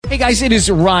Hey guys, it is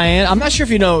Ryan. I'm not sure if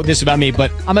you know this about me, but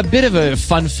I'm a bit of a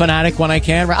fun fanatic when I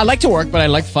can. I like to work, but I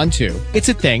like fun too. It's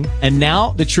a thing. And now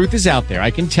the truth is out there.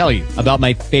 I can tell you about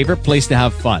my favorite place to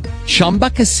have fun. Chumba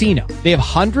Casino. They have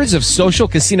hundreds of social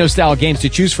casino style games to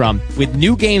choose from with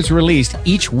new games released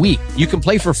each week. You can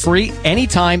play for free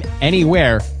anytime,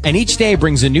 anywhere. And each day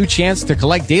brings a new chance to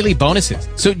collect daily bonuses.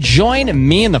 So join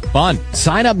me in the fun.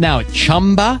 Sign up now at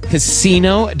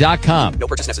ChumbaCasino.com. No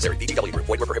purchase necessary. VGW Group.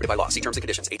 Void where prohibited by law. See terms and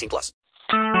conditions. 18+.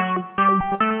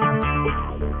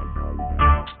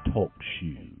 Talk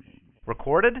shoes.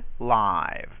 Recorded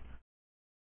live.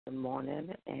 Good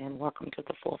morning and welcome to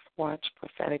the Fourth Watch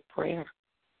Prophetic Prayer.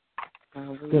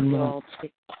 Good morning.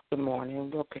 Good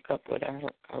morning. We'll pick up with our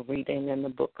reading in the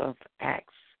book of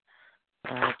Acts,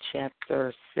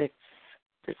 chapter 6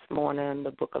 this morning,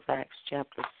 the book of Acts,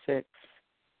 chapter 6,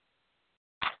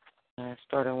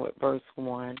 starting with verse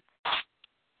 1.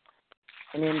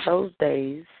 And in those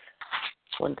days,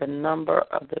 when the number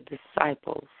of the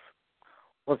disciples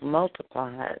was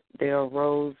multiplied, there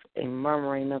arose a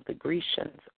murmuring of the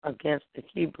Grecians against the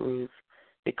Hebrews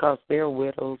because their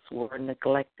widows were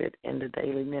neglected in the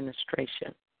daily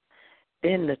ministration.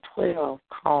 Then the 12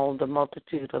 called the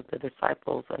multitude of the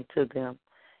disciples unto them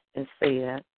and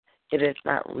said, It is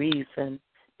not reason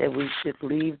that we should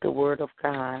leave the word of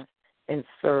God and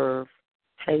serve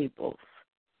tables.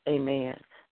 Amen.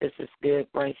 This is good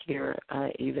right here,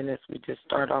 even as we just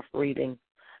start off reading,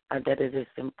 that it is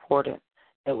important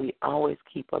that we always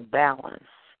keep a balance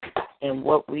in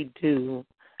what we do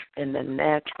in the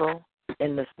natural,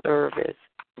 in the service,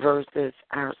 versus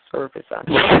our service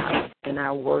unto God and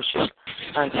our worship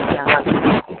unto God.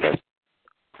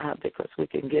 Because we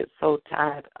can get so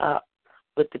tied up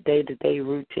with the day-to-day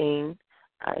routine,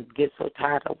 get so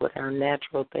tied up with our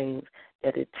natural things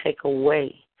that it take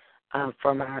away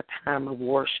from our time of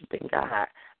worshiping God,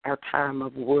 our time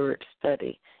of word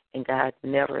study. And God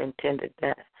never intended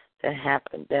that to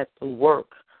happen, that the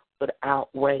work would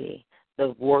outweigh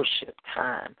the worship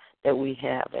time that we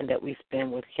have and that we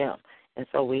spend with Him. And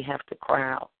so we have to cry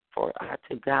out for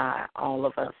to God, all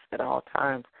of us at all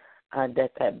times,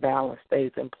 that balance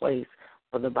stays in place.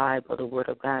 For the Bible, the Word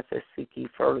of God says, Seek ye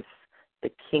first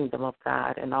the kingdom of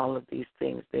God, and all of these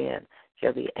things then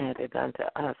shall be added unto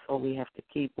us. So we have to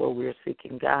keep where we're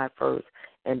seeking God first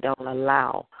and don't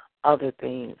allow other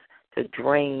things to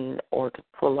drain or to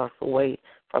pull us away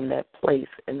from that place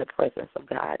in the presence of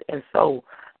God. And so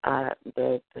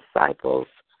the disciples,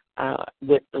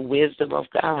 with the wisdom of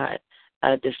God,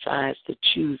 decides to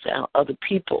choose out other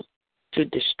people to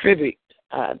distribute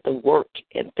the work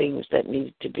and things that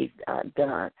need to be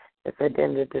done. It said,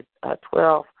 then the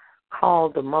 12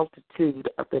 called the multitude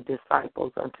of the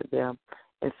disciples unto them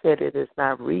and said, It is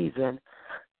not reason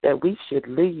that we should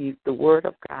leave the word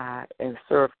of God and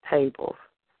serve tables.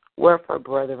 Wherefore,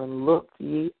 brethren, look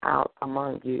ye out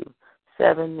among you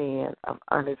 7 men of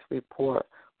honest report,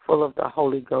 full of the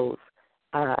Holy Ghost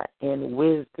and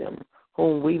wisdom,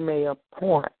 whom we may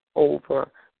appoint over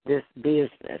this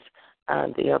business.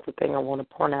 The other thing I want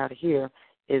to point out here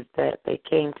is that they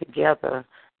came together,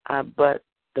 but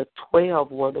the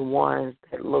 12 were the ones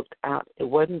that looked out. It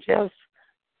wasn't just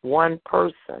one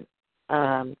person.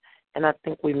 And I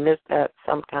think we miss that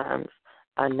sometimes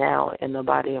now in the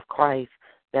body of Christ,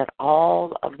 that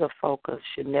all of the focus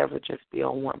should never just be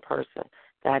on one person.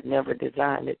 God never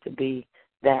designed it to be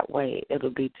that way. It'll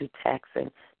be too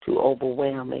taxing, too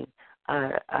overwhelming.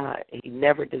 He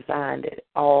never designed it.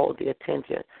 All the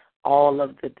attention, all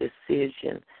of the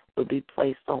decision will be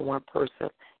placed on one person.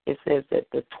 It says that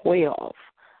the 12,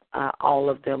 all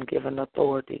of them given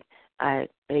authority,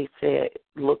 they said,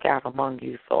 look out among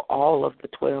you. So all of the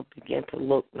 12 began to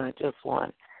look, not just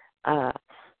one.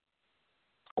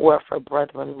 Wherefore,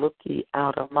 brethren, look ye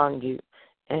out among you,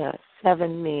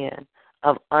 7 men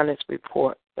of honest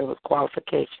report. There was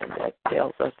qualification that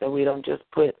tells us that we don't just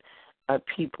put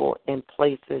people in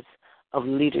places of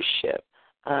leadership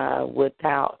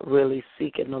without really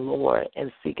seeking the Lord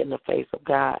and seeking the face of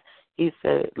God. He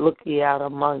said, look ye out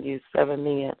among you 7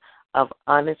 men of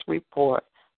honest report.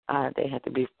 They had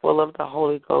to be full of the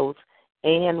Holy Ghost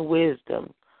and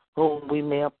wisdom, whom we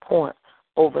may appoint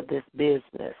over this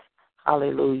business.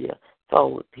 Hallelujah.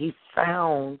 So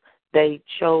they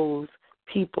chose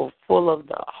people full of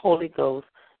the Holy Ghost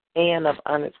and of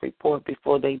honest report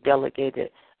before they delegated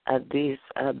this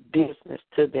business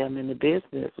to them. And the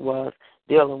business was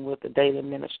dealing with the daily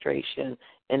administration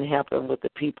and helping with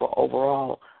the people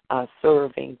overall,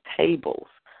 serving tables.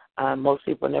 Most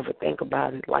people never think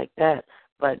about it like that,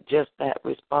 but just that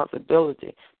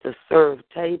responsibility to serve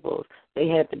tables, they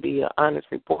had to be an honest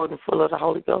report and full of the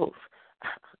Holy Ghost.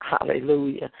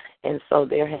 Hallelujah. And so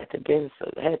there had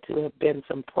to have been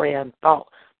some prayer and thought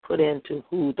put into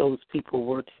who those people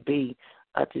were to be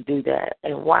to do that.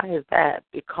 And why is that?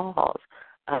 Because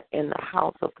in the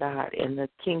house of God, in the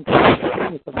kingdom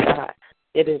of God,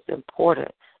 it is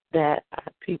important that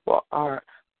people are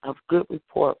of good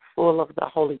report, full of the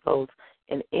Holy Ghost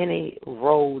in any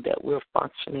role that we're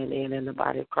functioning in the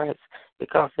body of Christ.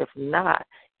 Because if not,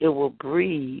 it will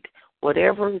breed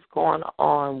whatever is going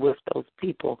on with those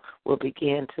people will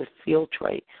begin to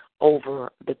filtrate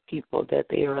over the people that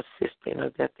they are assisting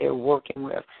or that they're working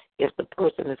with. If the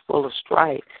person is full of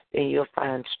strife, then you'll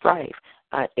find strife.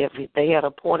 If they had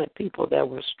appointed people that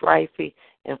were strifey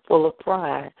and full of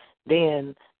pride,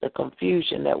 then the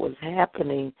confusion that was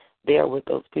happening there with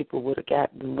those people would have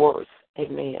gotten worse.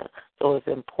 Amen. So it's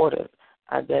important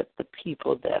that the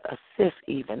people that assist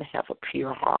even have a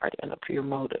pure heart and a pure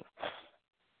motive.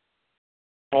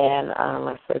 And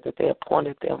let's say that they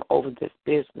appointed them over this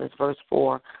business. Verse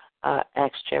 4,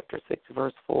 Acts chapter 6,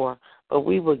 verse 4. But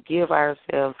we will give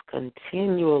ourselves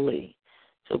continually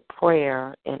to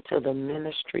prayer and to the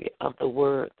ministry of the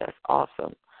word. That's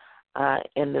awesome.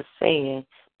 In the saying,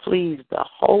 please the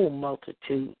whole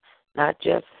multitude, not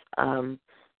just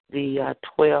the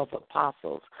 12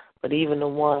 apostles, but even the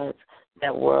ones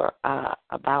that were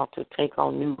about to take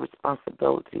on new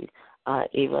responsibility.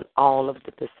 Even all of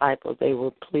the disciples, they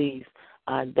were pleased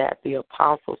that the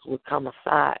apostles would come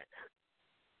aside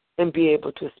and be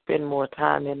able to spend more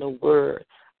time in the Word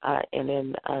and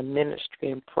in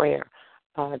ministry and prayer,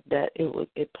 that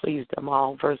it pleased them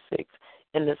all. Verse 6,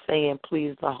 and the saying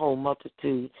pleased the whole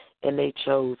multitude, and they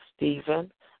chose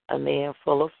Stephen, a man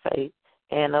full of faith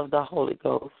and of the Holy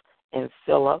Ghost, and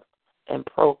Philip, and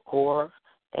Procor,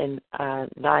 and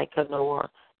Nicanor,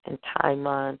 and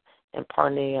Timon, and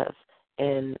Parneus,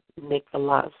 and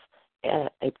Nicholas,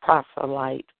 a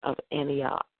proselyte of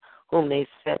Antioch, whom they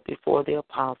set before the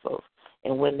apostles.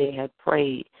 And when they had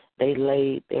prayed, they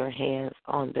laid their hands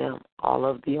on them. All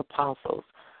of the apostles,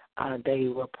 they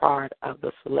were part of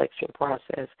the selection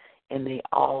process, and they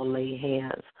all lay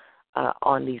hands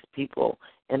on these people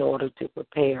in order to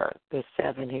prepare, the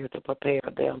 7 here, to prepare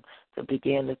them to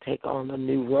begin to take on the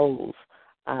new roles.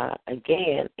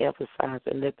 Again,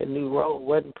 emphasizing that the new role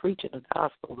wasn't preaching the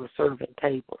gospel or serving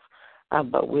tables.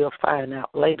 But we'll find out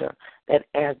later that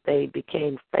as they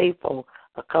became faithful,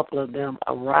 a couple of them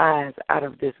arise out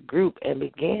of this group and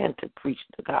began to preach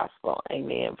the gospel.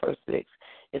 Amen. Verse 6,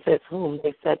 it says, whom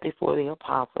they set before the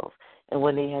apostles, and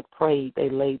when they had prayed, they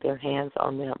laid their hands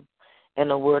on them. And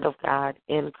the word of God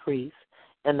increased,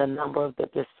 and the number of the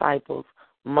disciples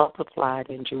multiplied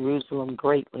in Jerusalem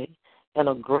greatly, and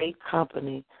a great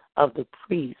company of the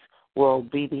priests were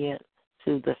obedient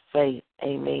to the faith.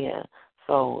 Amen.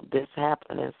 So this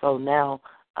happened, and so now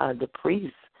the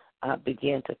priests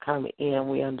began to come in.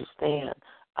 We understand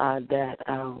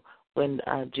that when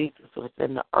Jesus was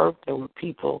in the earth, there were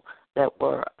people that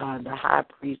were the high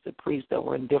priest, the priests that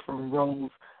were in different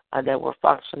roles that were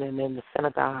functioning in the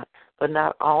synagogue. But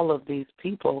not all of these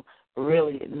people,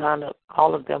 really,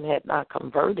 all of them had not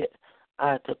converted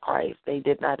to Christ. They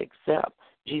did not accept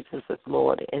Jesus as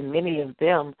Lord. And many of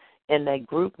them in that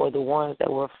group were the ones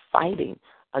that were fighting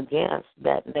against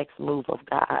that next move of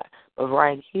God. But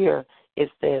right here, it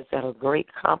says that a great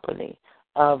company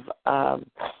of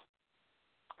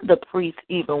the priests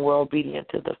even were obedient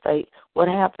to the faith. What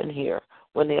happened here?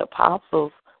 When the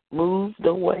apostles moved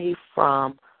away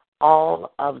from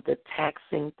all of the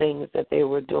taxing things that they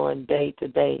were doing day to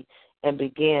day and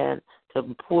began to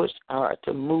push or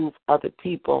to move other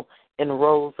people in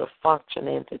roles of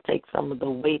functioning, to take some of the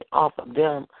weight off of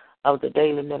them of the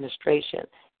daily ministration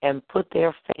and put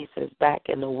their faces back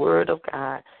in the Word of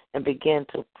God and begin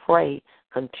to pray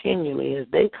continually as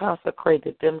they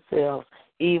consecrated themselves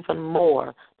even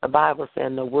more. The Bible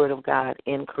said the Word of God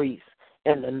increased,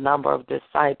 and the number of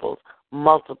disciples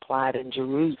multiplied in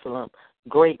Jerusalem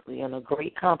greatly, and a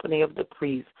great company of the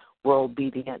priests were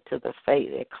obedient to the faith.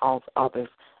 It caused others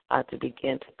to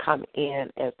begin to come in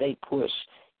as they push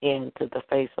into the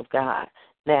face of God.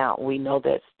 Now, we know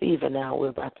that Stephen, now we're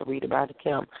about to read about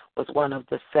him, was one of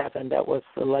the 7 that was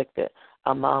selected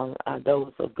among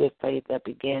those of good faith that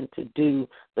began to do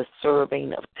the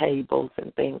serving of tables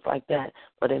and things like that.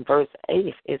 But in verse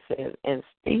 8, it says, and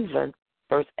Stephen,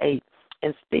 verse 8,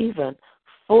 and Stephen,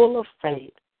 full of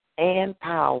faith and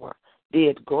power,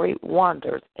 did great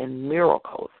wonders and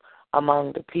miracles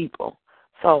among the people.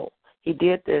 So he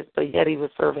did this, but yet he was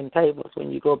serving tables.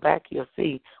 When you go back, you'll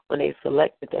see when they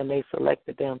selected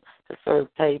them to serve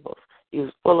tables. He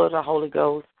was full of the Holy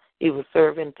Ghost. He was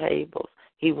serving tables.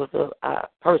 He was a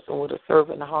person with a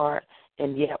servant heart,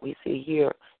 and yet we see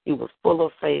here he was full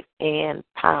of faith and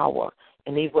power,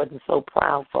 and he wasn't so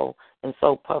proudful and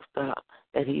so puffed up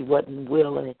that he wasn't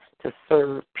willing to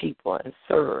serve people and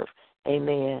serve.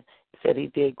 Amen. He said he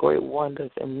did great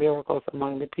wonders and miracles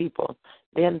among the people.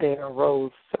 Then there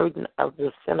arose certain of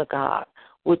the synagogue,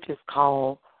 which is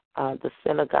called the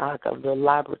synagogue of the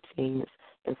Libertines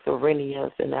and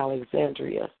Cyrenians and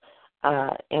Alexandria,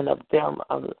 and of them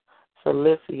of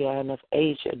Cilicia and of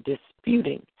Asia,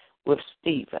 disputing with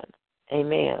Stephen.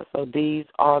 Amen. So these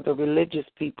are the religious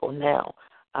people now.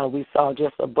 We saw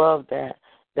just above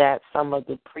that some of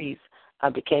the priests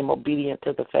became obedient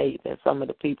to the faith, and some of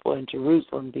the people in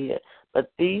Jerusalem did.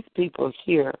 But these people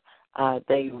here,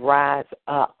 they rise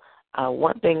up.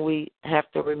 One thing we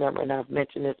have to remember, and I've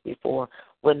mentioned this before,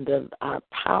 when the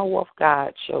power of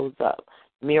God shows up,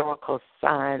 miracles,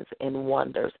 signs, and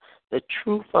wonders, the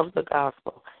truth of the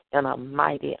gospel in a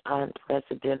mighty,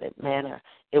 unprecedented manner,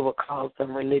 it will cause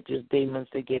some religious demons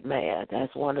to get mad.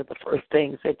 That's one of the first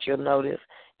things that you'll notice,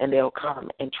 and they'll come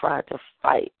and try to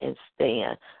fight and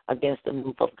stand against the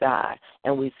move of God.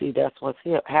 And we see that's what's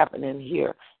happening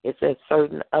here. It says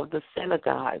certain of the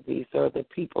synagogue. These are the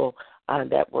people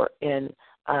that were in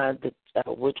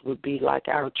which would be like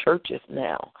our churches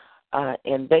now,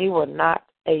 and they were not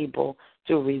able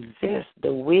to resist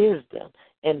the wisdom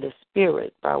and the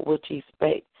spirit by which he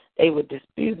spake. They were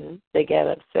disputing. They got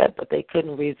upset, but they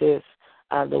couldn't resist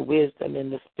the wisdom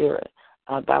and the spirit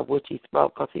by which he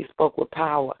spoke, because he spoke with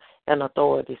power and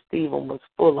authority. Stephen was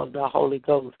full of the Holy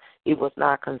Ghost. He was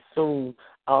not consumed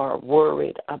or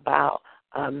worried about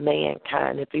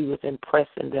mankind, if he was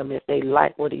impressing them, if they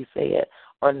liked what he said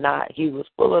or not. He was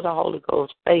full of the Holy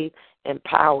Ghost, faith, and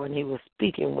power, and he was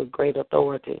speaking with great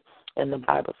authority. And the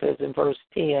Bible says in verse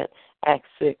 10, Acts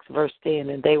 6, verse 10,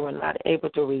 and they were not able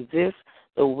to resist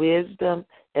the wisdom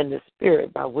and the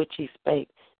spirit by which he spake.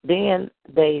 Then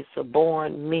they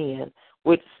suborned men,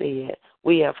 which said,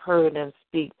 we have heard them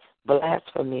speak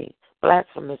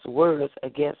blasphemous words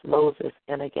against Moses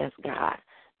and against God.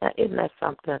 Now, isn't that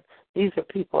something? These are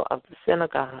people of the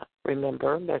synagogue,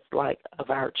 remember, that's like of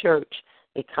our church.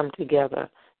 They come together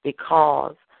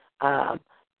because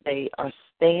they are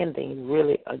standing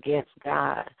really against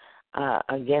God,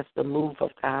 against the move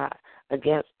of God,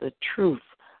 against the truth,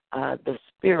 the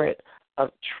spirit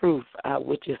of truth,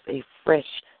 which is a fresh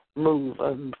move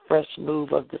of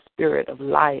the spirit of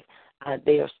life.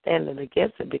 They are standing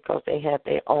against it because they have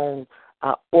their own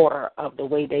order of the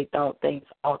way they thought things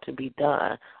ought to be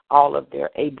done. All of their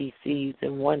ABCs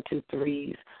and 1, 2,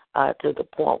 3s to the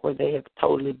point where they have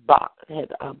totally blocked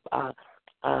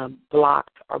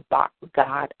or boxed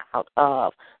God out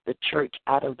of the church,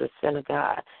 out of the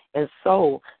synagogue. And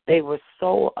so they were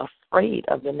so afraid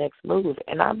of the next move.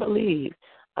 And I believe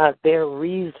their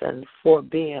reason for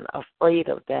being afraid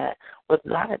of that was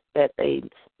not that they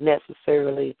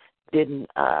necessarily didn't,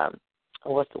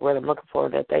 what's the word I'm looking for,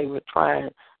 that they were trying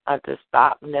to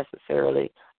stop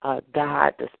necessarily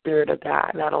God, the Spirit of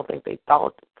God. And I don't think they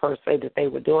thought per se that they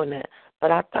were doing that.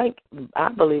 But I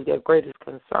believe their greatest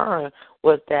concern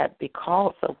was that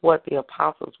because of what the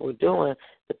apostles were doing,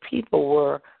 the people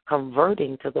were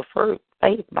converting to the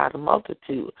faith by the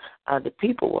multitude. The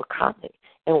people were coming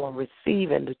and were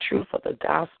receiving the truth of the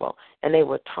gospel, and they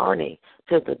were turning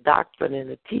to the doctrine and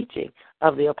the teaching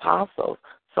of the apostles.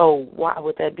 So why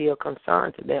would that be a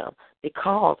concern to them?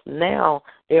 Because now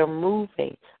they're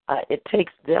moving. It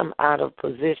takes them out of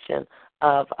position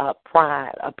of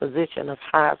pride, a position of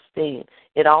high esteem.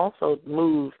 It also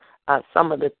moves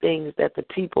some of the things that the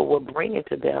people were bringing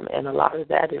to them, and a lot of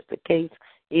that is the case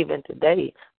even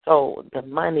today. So the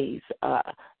monies,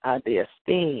 the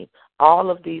esteem, all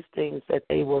of these things that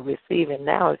they were receiving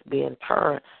now is being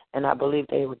turned, and I believe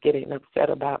they were getting upset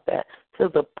about that to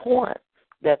the point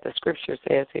that the scripture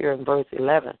says here in verse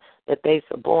 11 that they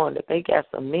suborned, that they got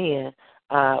some men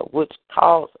which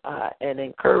caused and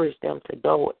encouraged them to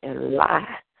go and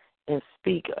lie and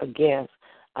speak against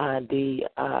the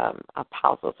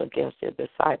apostles, against their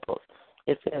disciples.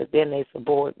 It says, then they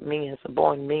suborned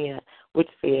men, which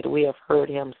said, we have heard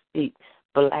him speak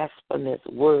blasphemous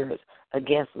words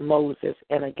against Moses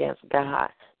and against God.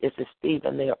 This is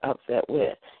Stephen they're upset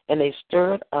with. And they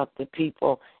stirred up the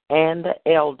people and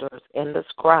the elders and the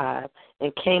scribes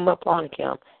and came upon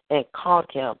him and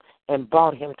caught him and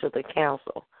brought him to the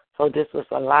council. So this was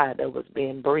a lie that was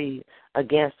being breathed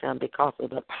against him because of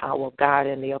the power of God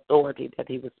and the authority that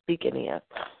he was speaking in.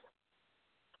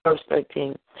 Verse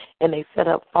 13, and they set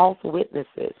up false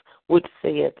witnesses, which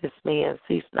said, this man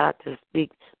ceased not to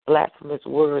speak blasphemous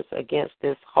words against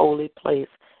this holy place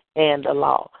and the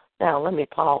law. Now, let me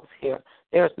pause here.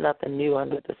 There's nothing new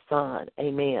under the sun.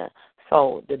 Amen.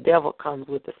 So the devil comes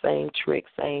with the same trick,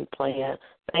 same plan,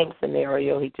 same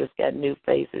scenario. He just got new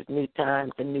faces, new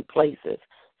times, and new places.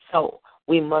 So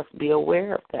we must be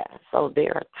aware of that. So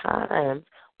there are times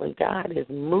when God is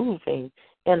moving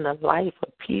in the life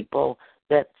of people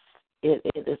that it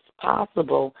is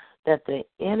possible that the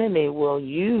enemy will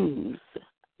use.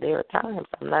 There are times,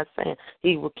 I'm not saying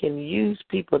he can use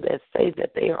people that say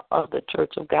that they are of the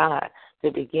church of God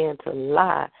to begin to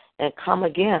lie and come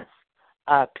against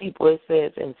people, it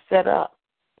says, and set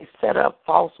up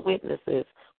false witnesses,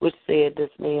 which said this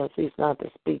man cease not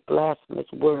to speak blasphemous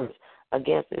words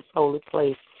against this holy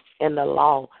place in the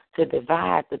law, to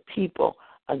divide the people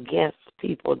against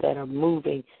people that are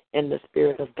moving in the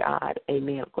Spirit of God.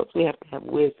 Amen. Of course, we have to have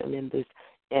wisdom in this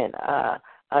and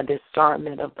a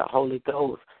discernment of the Holy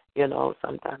Ghost. You know,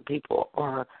 sometimes people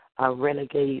are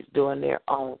renegades doing their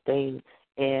own thing,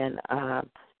 and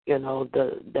you know,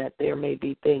 that there may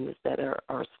be things that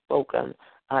are spoken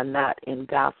not in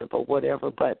gossip or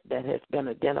whatever, but that has been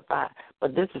identified.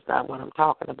 But this is not what I'm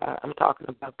talking about. I'm talking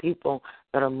about people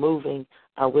that are moving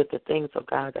with the things of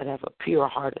God, that have a pure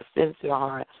heart, a sincere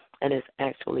heart, and it's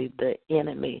actually the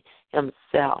enemy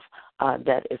himself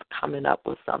that is coming up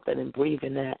with something and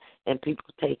breathing that, and people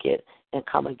take it and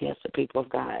come against the people of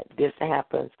God. This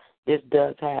happens. This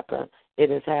does happen. It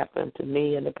has happened to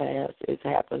me in the past. It's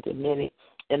happened to many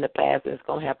in the past. It's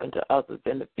going to happen to others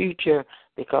in the future,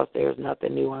 because there's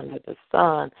nothing new under the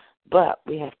sun. But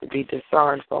we have to be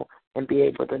discernful and be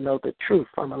able to know the truth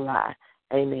from a lie.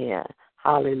 Amen.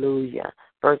 Hallelujah.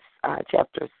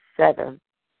 Chapter 7.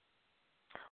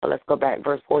 Well, let's go back.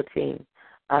 Verse 14.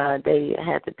 They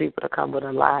had the people to come with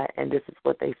a lie, and this is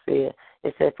what they said.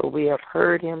 It said, for we have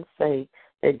heard him say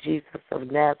that Jesus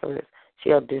of Nazareth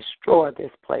shall destroy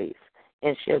this place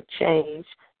and shall change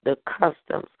the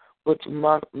customs which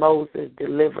Moses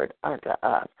delivered unto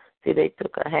us. See, they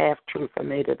took a half-truth and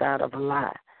made it out of a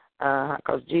lie.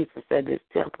 Because Jesus said this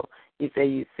temple, he said,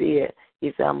 you see it.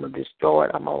 He said, I'm going to destroy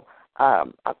it. I'm going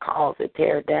to cause it,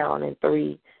 tear it down in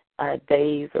 3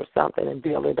 days or something and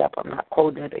build it up. I'm not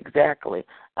quoting it exactly,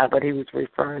 but he was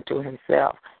referring to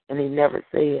himself. And he never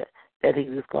said that he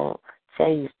was going to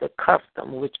change the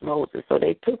custom which Moses. So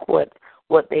they took what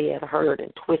they had heard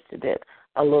and twisted it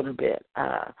a little bit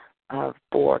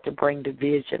to bring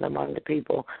division among the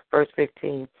people. Verse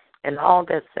 15, and all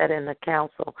that sat in the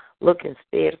council, looking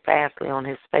steadfastly on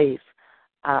his face,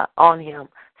 on him,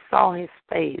 saw his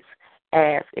face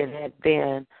as it had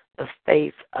been the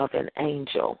face of an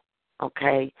angel.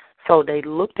 Okay? So they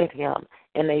looked at him,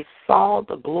 and they saw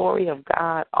the glory of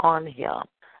God on him.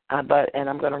 And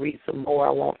I'm going to read some more.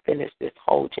 I won't finish this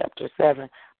whole chapter 7.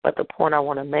 But the point I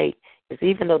want to make is,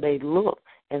 even though they looked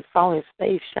and saw his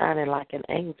face shining like an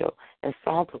angel and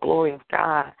saw the glory of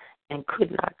God and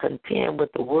could not contend with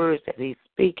the words that he's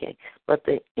speaking, but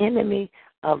the enemy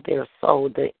of their soul,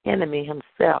 the enemy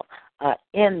himself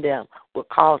in them, would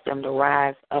cause them to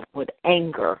rise up with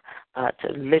anger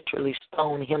to literally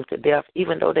stone him to death,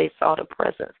 even though they saw the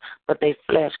presence, but their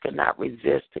flesh could not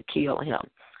resist to kill him.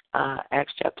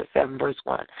 Acts chapter 7, verse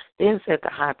 1. Then said the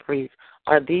high priest,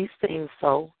 are these things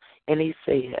so? And he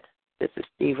said, this is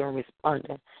Stephen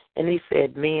responding, and he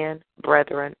said, men,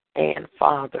 brethren, and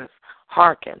fathers,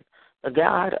 hearken. The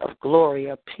God of glory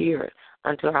appeared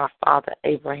unto our father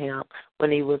Abraham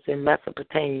when he was in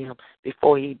Mesopotamia,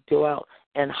 before he dwelt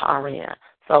in Haran.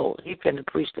 So he's going to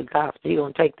preach the gospel. He's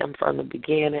going to take them from the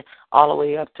beginning all the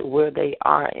way up to where they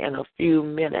are in a few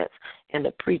minutes in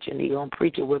the preaching. He's going to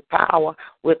preach it with power,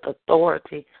 with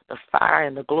authority, the fire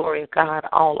and the glory of God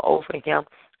all over him.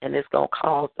 And it's going to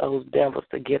cause those devils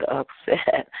to get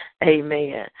upset.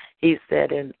 Amen. He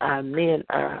said,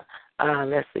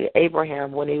 let's see,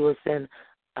 Abraham, when he was in,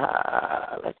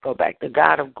 let's go back. The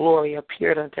God of glory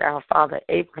appeared unto our father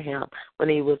Abraham when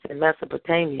he was in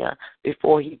Mesopotamia,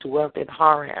 before he dwelt in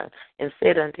Haran, and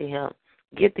said unto him,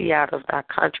 get thee out of thy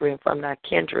country and from thy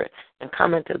kindred, and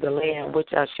come into the land which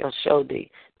I shall show thee.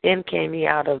 Then came he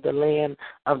out of the land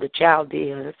of the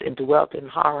Chaldeans and dwelt in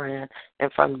Haran,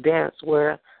 and from thence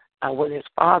when his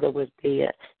father was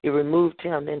dead, he removed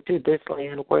him into this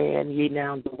land wherein ye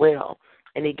now dwell.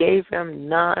 And he gave him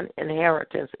none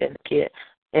inheritance in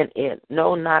it,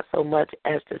 no, not so much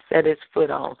as to set his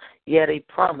foot on. Yet he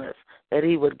promised that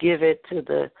he would give it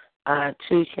to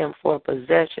him for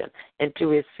possession, and to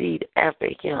his seed after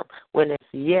him, when as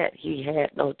yet he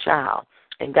had no child.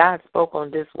 And God spoke on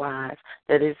this wise,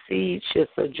 that his seed should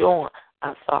sojourn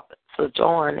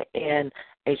in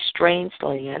a strange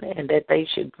land, and that they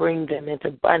should bring them into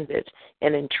bondage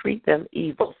and entreat them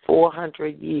evil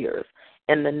 400 years.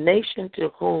 And the nation to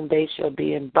whom they shall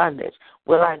be in bondage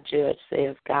will I judge,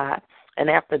 says God, and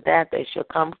after that they shall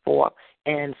come forth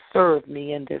and serve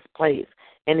me in this place.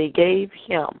 And he gave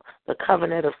him the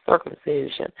covenant of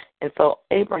circumcision. And so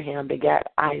Abraham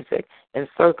begat Isaac and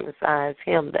circumcised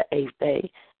him the 8th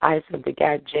day. Isaac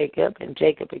begat Jacob, and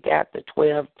Jacob begat the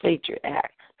 12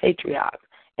 patriarchs.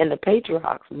 And the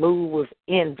patriarchs, moved with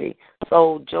envy,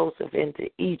 sold Joseph into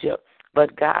Egypt,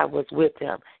 but God was with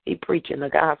him. He preaching the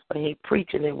gospel. He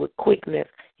preaching it with quickness.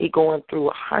 He going through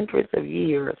hundreds of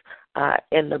years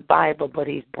in the Bible, but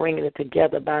he's bringing it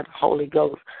together by the Holy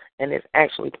Ghost, and it's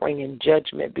actually bringing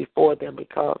judgment before them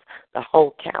because the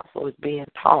whole council is being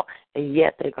taught, and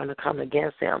yet they're going to come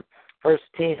against him. Verse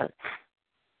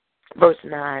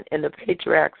 9, and the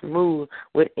patriarchs moved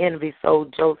with envy,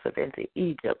 sold Joseph into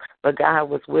Egypt, but God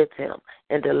was with him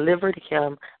and delivered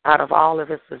him out of all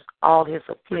his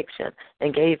affliction,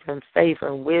 and gave him favor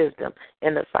and wisdom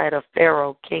in the sight of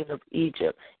Pharaoh, king of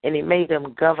Egypt, and he made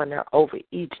him governor over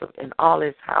Egypt and all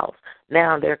his house.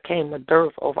 Now there came a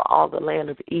dearth over all the land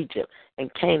of Egypt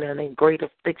and Canaan in great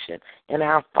affliction, and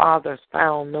our fathers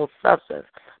found no substance.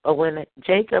 But when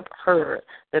Jacob heard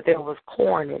that there was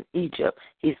corn in Egypt,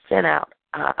 he sent out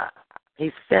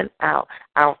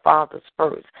our fathers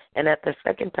first. And at the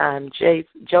second time,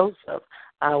 Joseph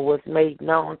was made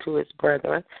known to his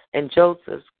brethren, and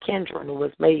Joseph's kindred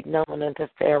was made known unto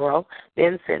Pharaoh.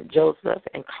 Then sent Joseph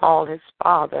and called his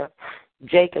father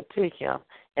Jacob to him,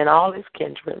 and all his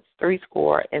kindred,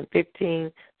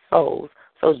 75 souls.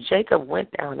 So Jacob went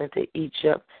down into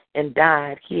Egypt and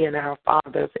died, he and our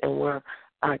fathers, and were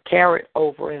carried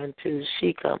over into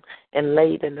Shechem and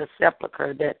laid in the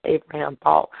sepulchre that Abraham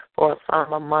bought for a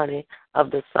sum of money of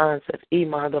the sons of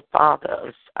Emor, the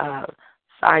father of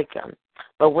Sychem.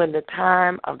 But when the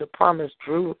time of the promise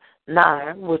drew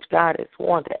nigh, which God had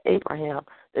sworn to Abraham,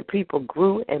 the people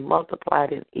grew and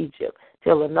multiplied in Egypt,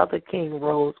 till another king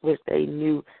rose, which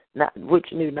knew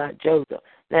not Joseph.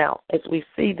 Now, as we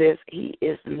see this, he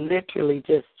is literally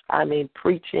just,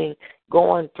 preaching,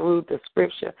 going through the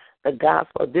scripture, the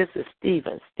gospel. This is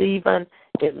Stephen. Stephen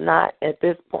is not, at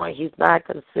this point, he's not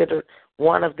considered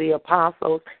one of the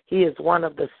apostles. He is one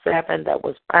of the 7 that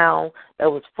was found, that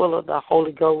was full of the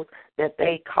Holy Ghost, that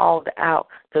they called out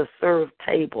to serve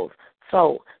tables.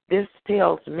 So this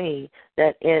tells me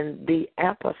that in the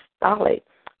apostolic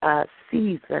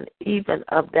season, even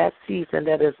of that season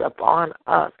that is upon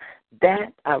us,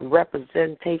 that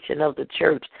representation of the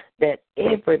church, that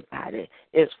everybody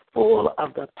is full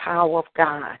of the power of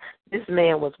God. This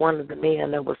man was one of the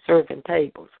men that was serving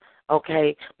tables,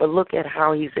 okay? But look at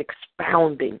how he's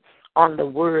expounding on the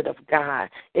word of God.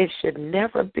 It should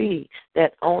never be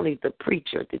that only the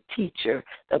preacher, the teacher,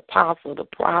 the apostle, the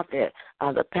prophet,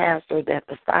 the pastor, that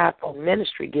the fivefold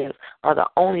ministry gives are the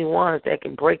only ones that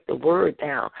can break the word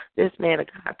down. This man of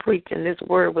God preaching this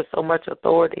word with so much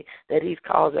authority that he's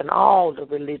causing all the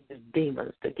religious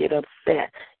demons to get upset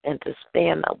and to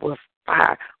stand up with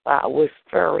fire, with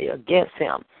fury against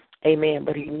him. Amen.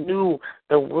 But he knew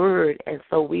the word, and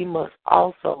so we must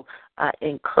also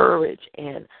encourage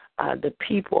and the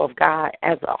people of God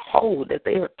as a whole, that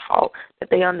they are taught,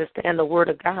 that they understand the word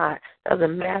of God.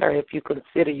 Doesn't matter if you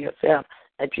consider yourself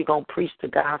that you're going to preach the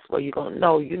gospel, you're going to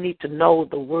know. You need to know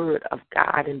the word of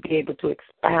God and be able to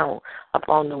expound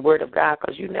upon the word of God,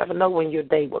 because you never know when your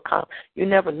day will come. You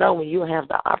never know when you have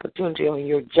the opportunity on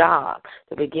your job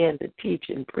to begin to teach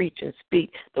and preach and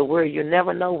speak the word. You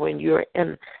never know when you're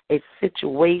in a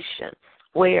situation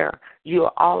where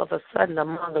you're all of a sudden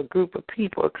among a group of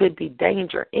people. It could be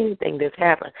danger, anything that's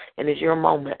happened, and it's your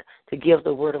moment to give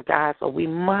the word of God. So we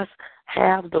must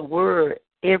have the word,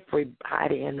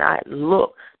 everybody, and not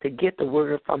look to get the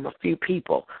word from a few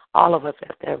people. All of us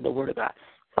have to have the word of God.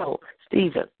 So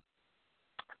Stephen,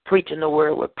 preaching the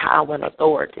word with power and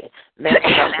authority,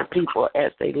 messing up the people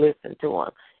as they listen to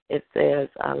him. It says,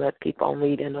 let's keep on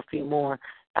reading a few more.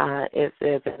 It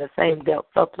says, and the same dealt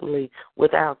subtly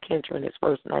with our kindred. It's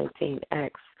verse 19,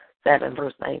 Acts 7,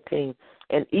 verse 19.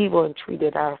 And evil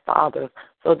entreated our fathers,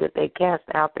 so that they cast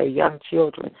out their young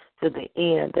children to the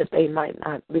end that they might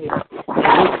not live. At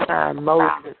which time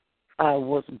Moses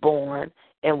was born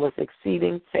and was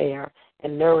exceeding fair,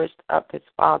 and nourished up his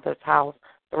father's house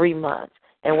 3 months.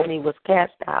 And when he was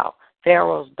cast out,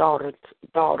 Pharaoh's daughter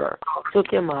took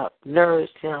him up,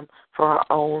 nourished him for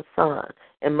her own son.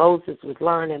 And Moses was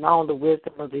learning all the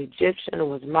wisdom of the Egyptian, and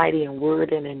was mighty in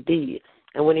word and in deed.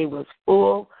 And when he was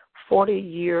full 40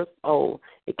 years old,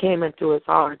 it came into his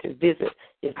heart to visit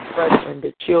his brethren,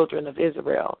 the children of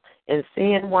Israel. And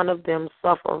seeing one of them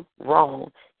suffer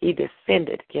wrong, he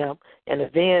defended him and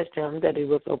avenged him that he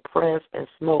was oppressed, and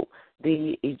smote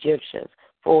the Egyptians.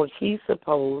 For he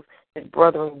supposed his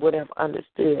brethren would have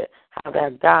understood how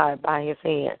that God by his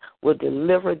hand would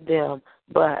deliver them,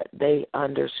 but they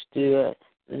understood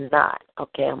not.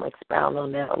 Okay, I'm going to expound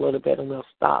on that a little bit, and we'll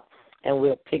stop, and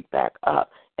we'll pick back up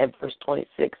at verse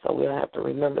 26, so we'll have to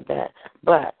remember that.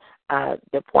 But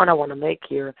the point I want to make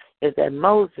here is that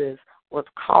Moses was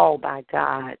called by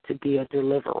God to be a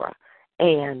deliverer,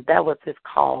 and that was his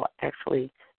call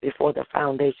actually before the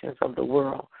foundations of the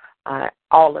world.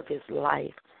 All of his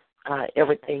life,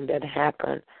 everything that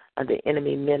happened, the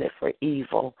enemy meant it for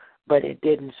evil, but it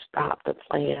didn't stop the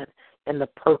plan and the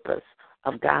purpose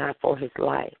of God for his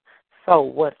life. So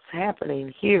what's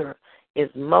happening here is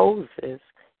Moses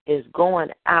is going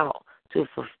out to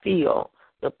fulfill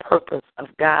the purpose of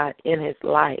God in his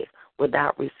life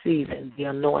without receiving the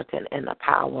anointing and the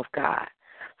power of God.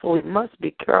 So we must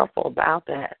be careful about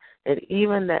that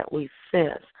even that we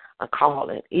sense a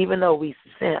calling, even though we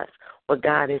sense what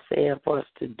God is saying for us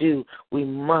to do, we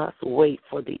must wait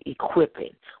for the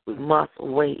equipping. We must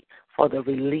wait for the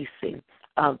releasing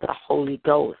of the Holy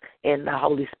Ghost, and the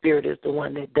Holy Spirit is the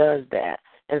one that does that.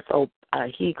 And so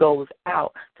he goes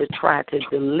out to try to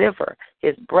deliver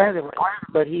his brethren,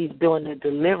 but he's doing the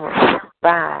deliverance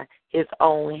by his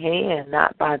own hand,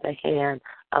 not by the hand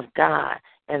of God.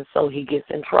 And so he gets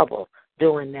in trouble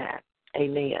doing that.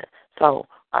 Amen. So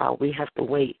we have to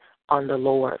wait on the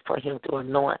Lord for him to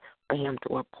anoint, for him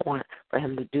to appoint, for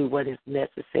him to do what is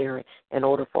necessary in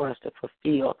order for us to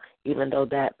fulfill, even though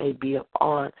that may be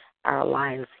upon our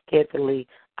lives heavily.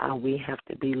 We have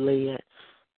to be led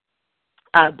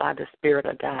by the Spirit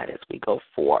of God as we go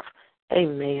forth.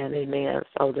 Amen, amen.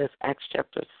 So that's Acts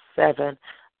chapter 7.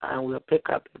 We'll pick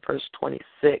up in verse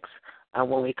 26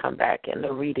 when we come back in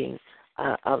the reading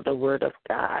of the Word of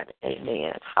God.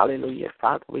 Amen. Hallelujah.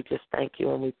 Father, we just thank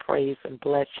you and we praise and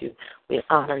bless you. We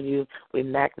honor you. We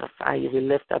magnify you. We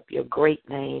lift up your great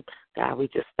name. God, we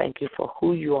just thank you for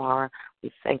who you are.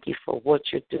 We thank you for what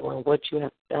you're doing, what you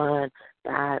have done,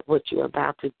 God, what you're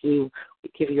about to do.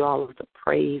 We give you all of the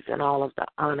praise and all of the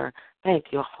honor. Thank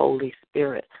you, Holy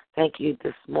Spirit. Thank you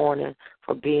this morning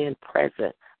for being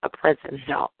present, a present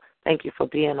help. Thank you for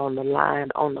being on the line,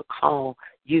 on the call.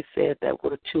 You said that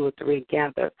we're 2 or 3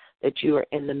 gathered, that you are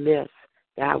in the midst.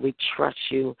 God, we trust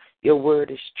you. Your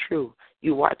word is true.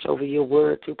 You watch over your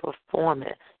word to perform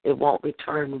it. It won't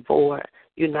return void.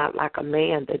 You're not like a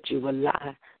man that you will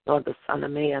lie, nor the son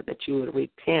of man that you would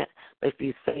repent. But if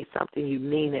you say something, you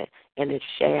mean it, and it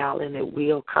shall and it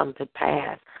will come to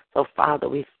pass. So, Father,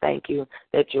 we thank you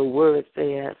that your word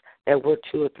says that we're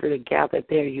 2 or 3 gathered.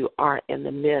 There you are in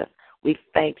the midst. We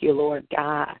thank you, Lord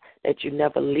God, that you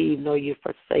never leave nor you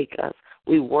forsake us.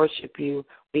 We worship you.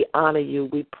 We honor you.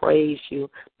 We praise you,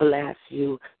 bless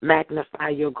you, magnify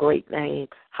your great name,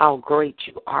 how great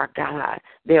you are, God.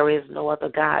 There is no other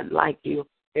God like you.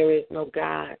 There is no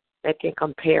God that can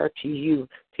compare to you,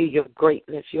 to your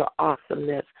greatness, your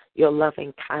awesomeness, your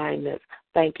loving kindness.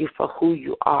 Thank you for who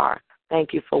you are.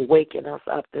 Thank you for waking us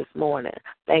up this morning.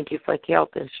 Thank you for health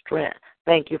and strength.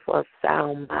 Thank you for a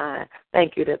sound mind.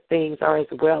 Thank you that things are as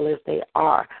well as they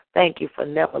are. Thank you for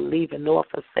never leaving nor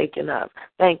forsaking us.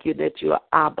 Thank you that you are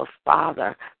Abba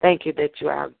Father. Thank you that you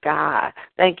are God.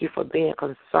 Thank you for being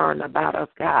concerned about us,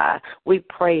 God. We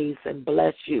praise and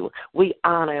bless you. We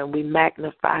honor and we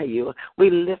magnify you. We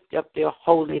lift up your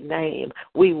holy name.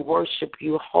 We worship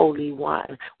you, Holy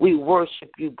One. We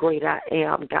worship you, Great I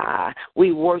Am, God.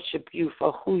 We worship you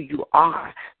for who you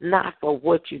are, not for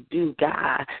what you do,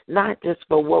 God, not just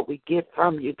for what we get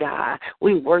from you, God.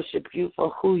 We worship you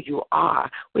for who you are.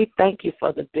 We thank you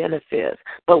for the benefits,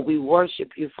 but we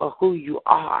worship you for who you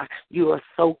are. You are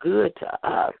so good to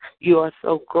us. You are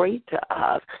so great to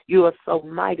us. You are so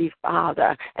mighty,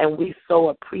 Father, and we so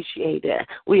appreciate it.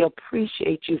 We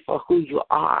appreciate you for who you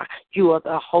are. You are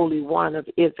the Holy One of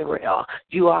Israel.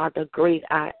 You are the Great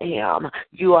I Am.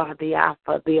 You are the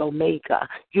Alpha, the Omega.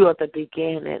 You are the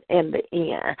beginning and the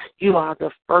end. You are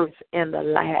the first and the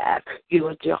last. You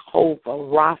are Jehovah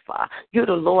Rapha. You're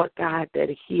the Lord God that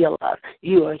heals us.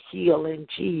 You are healing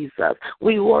Jesus.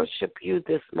 We worship you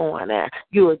this morning.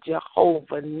 You are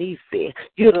Jehovah Nissi.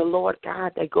 You're the Lord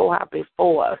God that go out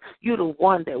before us. You're the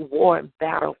one that war in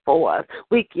battle for us.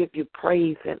 We give you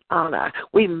praise and honor.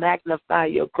 We magnify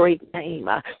your great name.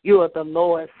 You are the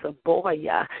Lord Sabaoth.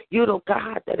 You're the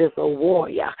God that is a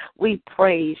warrior. We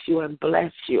praise you and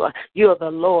bless you. You're the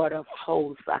Lord of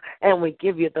hosts, and we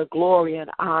give you the glory and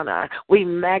honor. We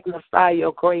magnify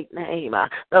your great name.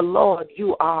 The Lord,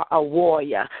 you are a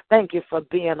warrior. warrior. Thank you for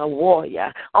being a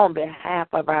warrior on behalf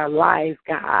of our lives,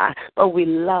 God. But we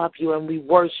love you and we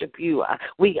worship you.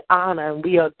 We honor and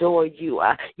we adore you.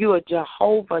 You are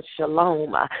Jehovah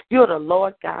Shalom. You're the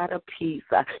Lord God of peace.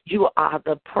 You are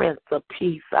the Prince of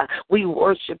Peace. We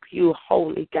worship you,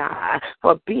 Holy God,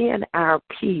 for being our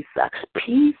peace.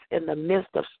 Peace in the midst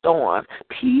of storms.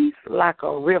 Peace like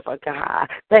a river, God.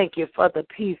 Thank you for the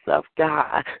peace of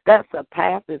God that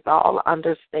surpasses all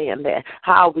understanding.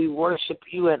 How we worship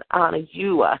you and honor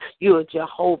you. You are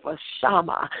Jehovah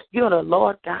Shammah. You're the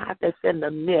Lord God that's in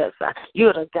the midst.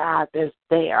 You're the God that's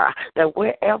there. That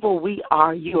wherever we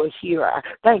are, you are here.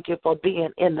 Thank you for being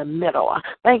in the middle.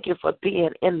 Thank you for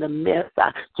being in the midst.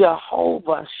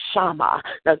 Jehovah Shammah,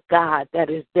 the God that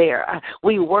is there.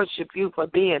 We worship you for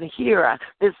being here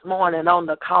this morning on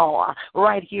the call,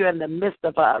 right here in the midst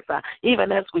of us,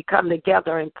 even as we come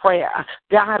together in prayer.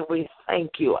 God, we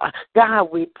thank you. God,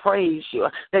 we praise you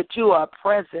that you are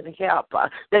present help,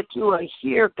 that you are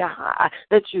here, God,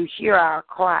 that you hear our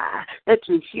cry, that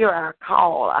you hear our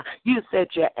call. You said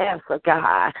you answer,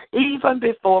 God, even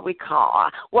before we call.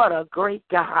 What a great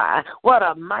God. What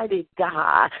a mighty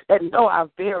God that know our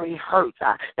very hurt,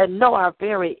 that know our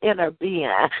very inner being,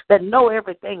 that know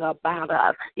everything about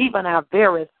us, even our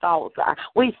very thoughts.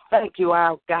 We thank you,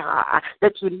 our God,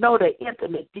 that you know the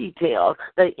intimate details,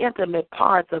 the intimate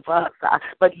parts of us,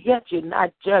 but yet you're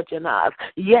not judging us.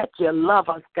 Yet you love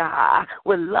us, God,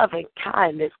 with loving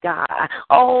kindness, God.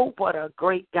 Oh, what a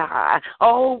great God.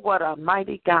 Oh, what a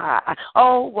mighty God.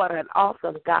 Oh, what an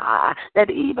awesome God, that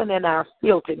even in our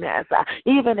filthiness,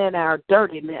 even in our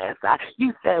dirtiness,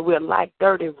 you said we're like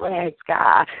dirty rags,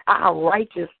 God. Our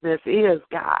righteousness is,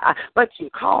 God, but you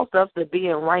caused us to be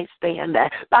in right standing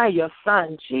by your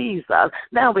Son, Jesus.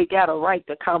 Now we got a right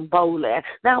to come boldly.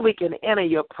 Now we can enter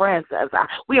your presence.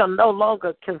 We are no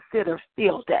longer considered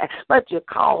filthy, but you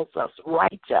cause us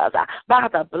righteous by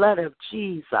the blood of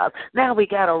Jesus. Now we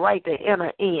got a right to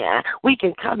enter in. We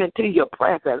can come into your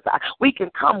presence. We can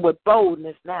come with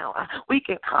boldness now. We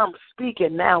can come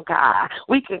speaking now, God.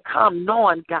 We can come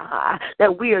knowing, God,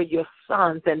 that we are your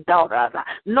sons and daughters,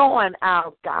 knowing,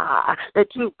 our God, that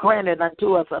you've granted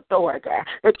unto us authority,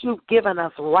 that you've given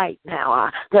us right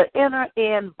now to enter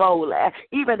in boldly,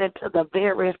 even into the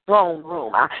very throne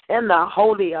room, in the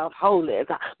Holy of Holies,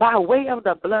 by way of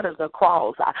the blood of the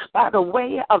cross, by the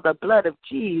way of the blood of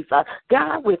Jesus.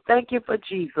 God, we thank you for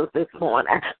Jesus this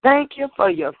morning. Thank you for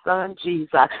your Son,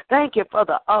 Jesus. Thank you for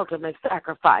the ultimate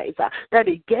sacrifice, that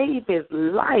he gave his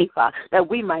life, that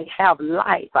we might have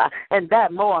life, and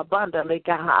that more abundantly,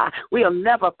 God. We'll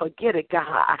never forget it,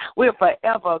 God. We're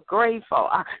forever grateful.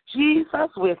 Jesus,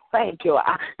 we thank you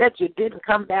that you didn't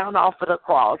come down off of the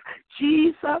cross.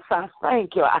 Jesus, I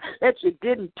thank you that you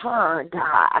didn't turn,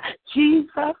 God.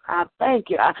 Jesus, I thank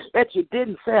you that you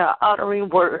didn't say an uttering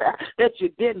word, that you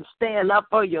didn't stand up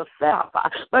for yourself,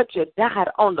 but you died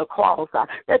on the cross,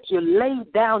 that you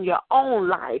laid down your own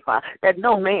life, that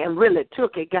no man really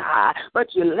took it, God,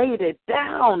 but you laid it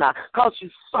down because you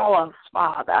saw us,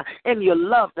 Father, and you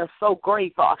loved us so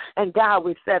grateful. And God,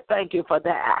 we said thank you for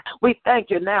that. We thank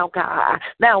you now, God.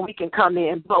 Now we can come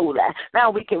in boldly. Now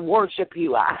we can worship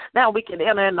you. Now we can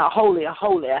enter in the Holy of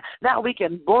Holies. Now we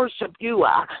can worship you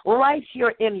right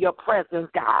here in your presence,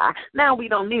 God. Now we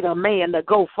don't need a man to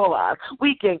go for us.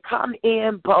 We can come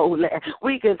in boldly.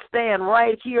 We can stand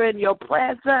right here in your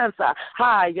presence.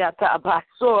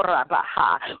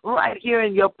 Right here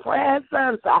in your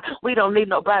presence. We don't need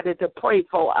nobody to pray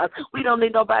for us. We don't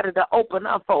need nobody to open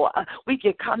up for us. We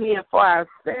can come in for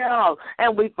ourselves,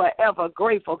 and we forever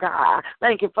grateful, God.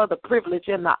 Thank you for the privilege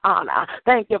and the honor.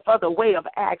 Thank you for the way of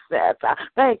access.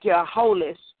 Thank you,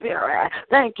 Holy Spirit.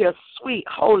 Thank you, sweet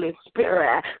Holy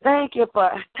Spirit. Thank you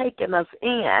for taking us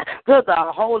in to the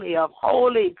Holy of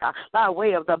Holies by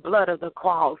way of the blood of the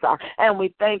cross. And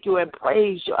we thank you and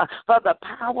praise you for the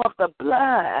power of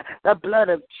the blood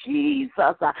of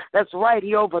Jesus that's right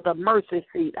here over the mercy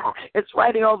seat. It's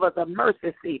right here over the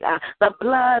mercy seat. The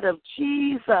blood of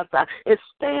Jesus is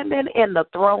standing in the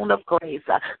throne of grace.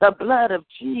 The blood of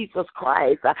Jesus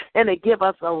Christ. And it give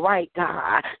us a right,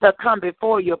 God, to come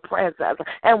before your presence.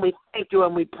 And we thank you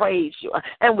and we praise you.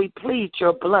 And we plead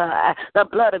your blood, the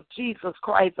blood of Jesus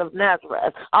Christ of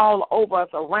Nazareth, all over us,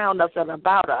 around us, and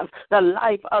about us. The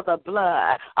life of the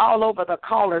blood, all over the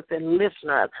callers and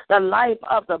listeners. The life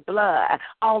of the blood,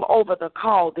 all over the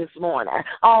call this morning.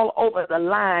 All over the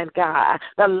line, God.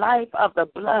 The life of the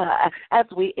blood as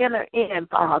we enter in,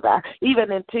 Father,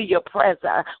 even into your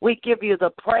presence. We give you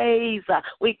the praise.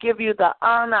 We give you the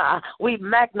honor. We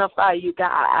magnify you,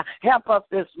 God. Help us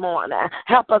this morning.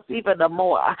 Help Help us even the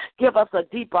more. Give us a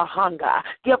deeper hunger.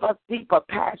 Give us deeper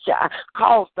passion.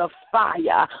 Cause the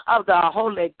fire of the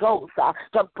Holy Ghost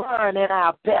to burn in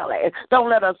our belly. Don't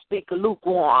let us be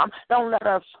lukewarm. Don't let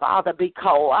us, Father, be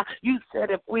cold. You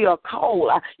said if we are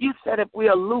cold, you said if we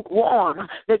are lukewarm,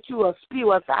 that you will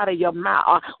spew us out of your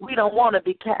mouth. We don't want to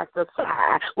be cast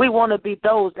aside. We want to be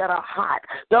those that are hot,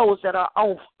 those that are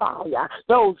on fire,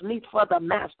 those meet for the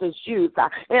master's use.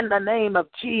 In the name of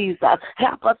Jesus,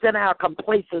 help us in our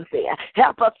complacency.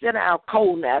 Help us in our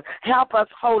coldness. Help us,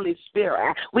 Holy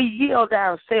Spirit. We yield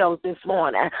ourselves this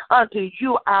morning unto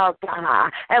you, our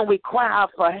God, and we cry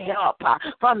out for help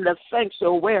from the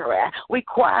sanctuary. We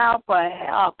cry out for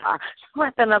help.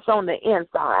 Strengthen us on the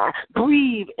inside.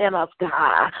 Breathe in us,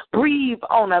 God. Breathe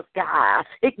on us, God.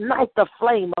 Ignite the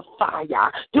flame of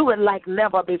fire. Do it like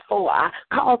never before.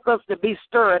 Cause us to be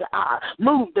stirred up.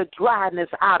 Move the dryness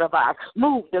out of us.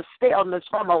 Move the staleness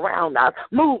from around us.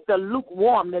 Move the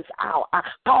lukewarmness out.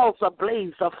 Cause a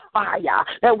blaze of fire.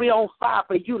 That we on fire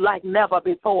for you like never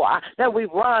before. That we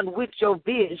run with your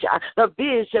vision. The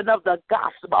vision of the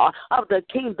gospel of the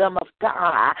kingdom of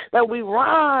God. That we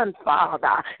run,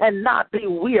 Father, and not be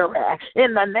weary.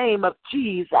 In the name of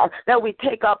Jesus. That we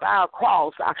take up our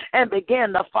cross and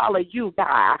begin to follow you,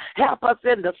 God. Help us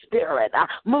in the spirit.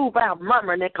 Move our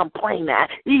murmuring and complaining.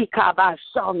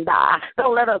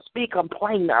 Don't let us be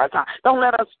complainers. Don't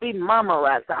let us be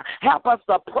murmurers. Help us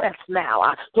to press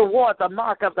now toward the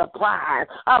mark of the prize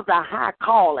of the high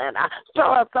calling. Stir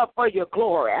us up for your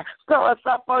glory. Stir us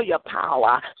up for your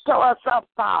power. Stir us up,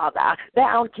 Father,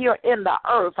 down here in the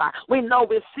earth. We know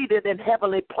we're seated in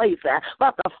heavenly places,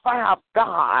 but the fire of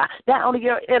God down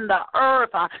here in the earth,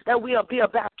 that we'll be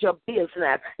about your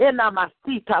business. In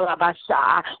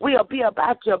we'll be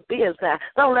about your business.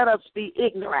 Don't let us be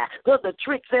ignorant to the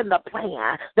tricks in the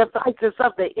plan, the devices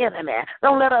of the enemy.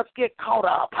 Don't let us get caught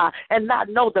up and not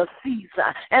know the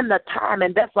season and the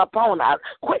timing that's upon us.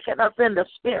 Quicken us in the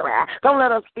spirit. Don't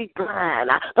let us be blind.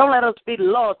 Don't let us be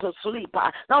lulled to sleep.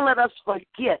 Don't let us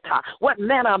forget what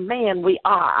manner of man we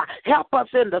are. Help us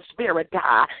in the spirit,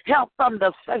 God. Help from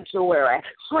the sanctuary.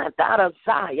 Strength out of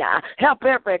Zion. Help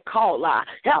every caller.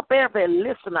 Help every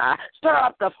listener. Stir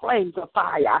up the flames of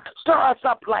fire. Stir us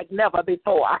up like never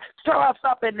before. Stir us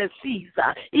up in this season.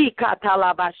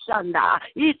 Ikatalabashanda.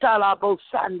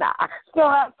 Italabosanda. Stir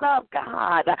us up,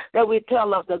 God, that we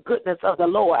tell of the goodness of the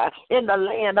Lord in the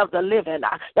land of the living,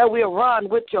 that we run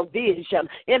with your vision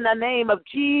in the name of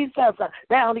Jesus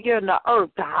down here in the earth,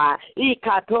 God.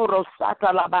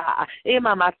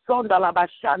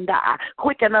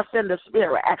 Quicken us in the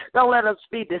spirit. Don't let us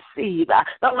be deceived.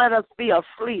 Don't let us be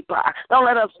asleep. Don't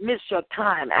let us miss your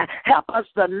time. Help us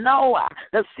to know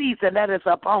the season that is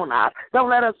upon us. Don't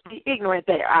let us be ignorant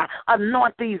there.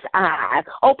 Anoint these eyes.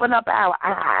 Open up our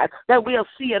eyes that we'll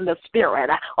see in the spirit.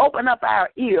 Open up our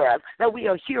ears that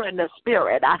we'll hear in the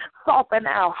spirit. Soften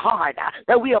our heart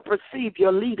that we'll perceive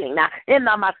your leading.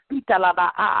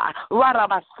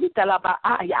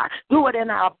 Do it in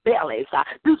our bellies.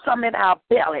 Do some in our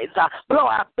bellies. Blow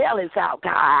our bellies out,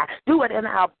 God. Do it in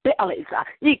our bellies.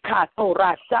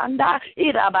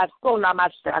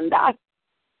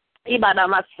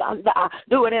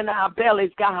 Do it in our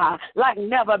bellies, God, like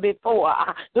never before.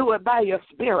 Do it by your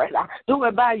spirit. Do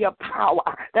it by your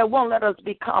power that won't let us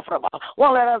be comfortable,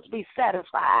 won't let us be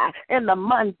satisfied in the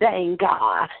mundane,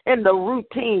 God, in the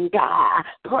routine, God.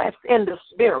 Press in the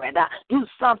spirit. Do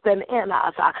something in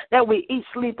us that we eat,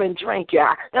 sleep, and drink,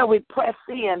 that we press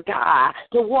in, God,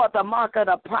 toward the mark of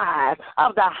the prize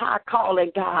of the high calling,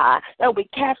 God, that we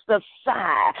cast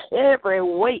aside every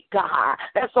weight, God,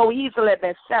 that so easily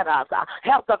beset us.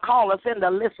 Help to call us in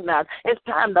the listeners. It's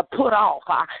time to put off.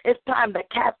 It's time to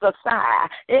cast aside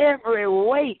every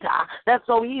weight that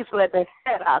so easily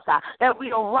beset us. That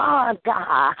we'll run,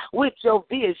 God, with your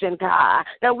vision, God.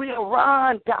 That we'll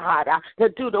run, God, to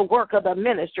do the work of the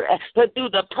ministry, to do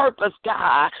the purpose,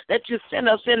 God, that you sent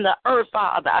us in the earth,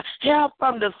 Father. Help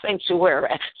from the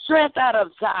sanctuary. Strength out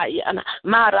of Zion.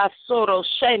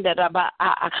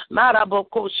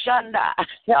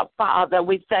 Help, Father.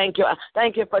 We thank you.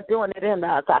 Thank you for doing it in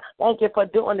us. Thank you for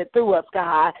doing it through us,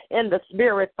 God, in the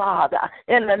spirit, Father.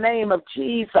 In the name of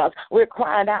Jesus, we're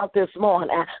crying out this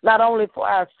morning, not only for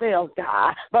ourselves,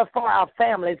 God, but for our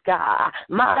families, God.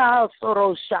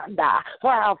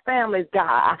 For our families,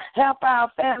 God. Help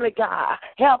our family, God.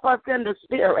 Help us in the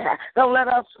spirit. Don't let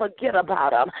us forget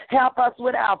about them. Help us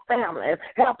with our families.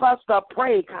 Help us to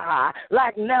pray, God,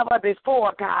 like never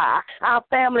before, God. Our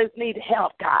families need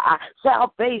help, God.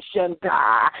 Salvation,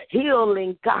 God.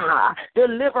 Healing, God. God.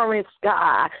 Deliverance,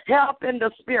 God. Help in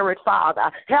the spirit,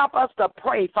 Father. Help us to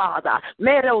pray, Father.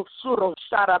 Mero suro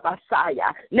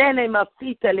sharabasaya. Nene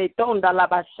masita le tonda la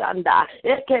bashanda.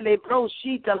 Ekele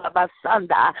broshita la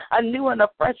basanda. A new and a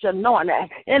fresh anointing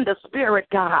in the spirit,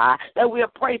 God. That we'll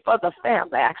pray for the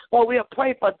family. Or we'll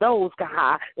pray for those,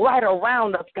 God, right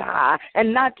around us, God.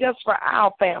 And not just for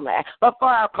our family, but for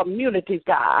our communities,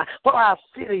 God. For our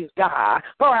cities, God.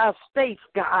 For our states,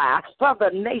 God. For the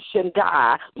nation,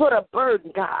 God. Put a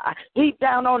burden, God, deep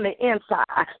down on the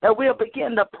inside that we'll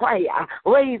begin to pray.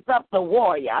 Raise up the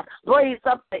warrior. Raise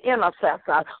up the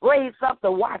intercessor. Raise up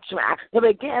the watchman to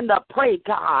begin to pray,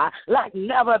 God, like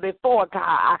never before,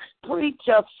 God.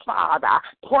 Preachers, Father,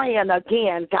 praying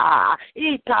again, God.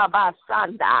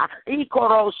 Itabasanda,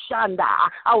 Ikoroshanda.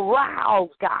 Arouse,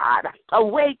 God.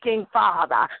 Awaken,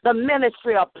 Father, the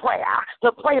ministry of prayer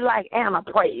to pray like Anna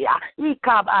prayed.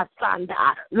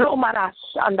 Ikabasanda,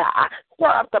 Lomarashanda. Stir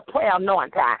up the prayer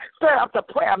anointing. Stir up the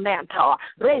prayer mantle.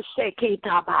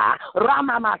 Reshekitaba,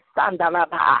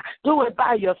 Ramamasandalaba. Do it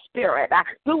by your spirit.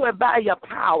 Do it by your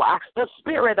power. The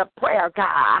spirit of prayer,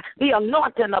 God. The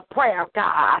anointing of prayer,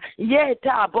 God.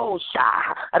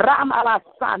 Yetabosha,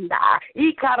 Ramalasanda,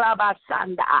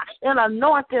 Ikarabasanda. An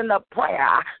anointing of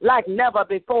prayer like never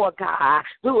before, God.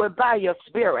 Do it by your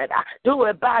spirit. Do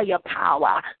it by your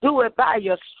power. Do it by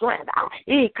your strength.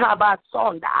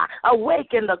 Ikabasonda.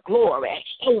 Awaken the glory.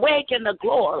 Awaken the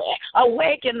glory.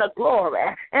 Awaken the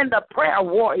glory in the prayer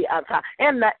warriors,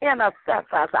 in the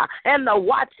intercessors, in the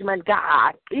watchmen,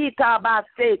 God.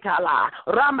 Itabasetala,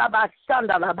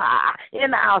 Ramabasandalaba.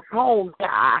 In our homes,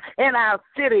 God. In our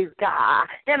cities, God.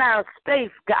 In our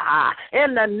states, God.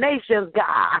 In the nations,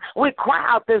 God. We cry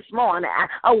out this morning.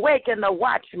 Awaken the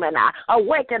watchmen.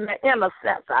 Awaken the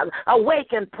intercessors.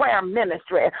 Awaken prayer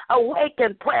ministry.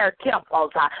 Awaken prayer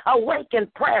temples. Awaken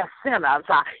prayer centers.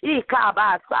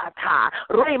 Ikabasata,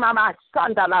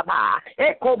 Remamashandalaba,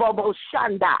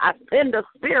 Ekoboboshanda, in the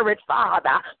spirit,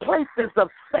 Father, places of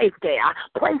safety,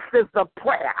 places of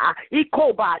prayer,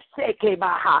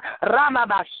 Ikobasekebaha,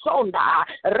 Ramabashonda,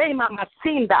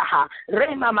 Remamasinda,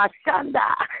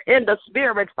 Remamashanda, in the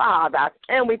spirit, Father,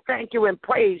 and we thank you and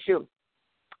praise you.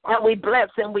 And we bless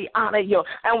and we honor you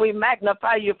and we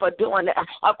magnify you for doing it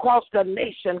across the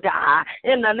nation, God.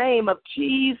 In the name of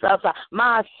Jesus,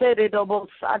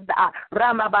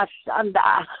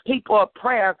 people of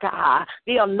prayer, God,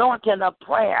 the anointing of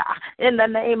prayer. In the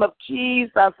name of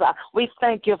Jesus, we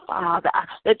thank you, Father,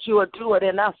 that you will do it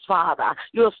in us, Father.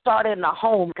 You'll start in the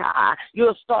home, God.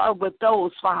 You'll start with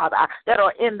those, Father, that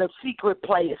are in the secret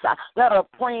place, that are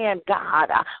praying,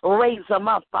 God. Raise them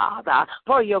up, Father,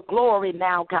 for your glory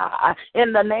now, God,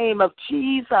 in the name of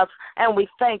Jesus, and we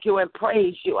thank you and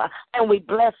praise you, and we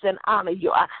bless and honor you,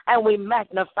 and we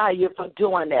magnify you for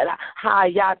doing it.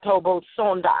 Hayatobo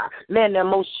Sonda,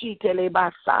 Menemoshitele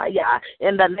Basaya,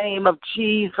 in the name of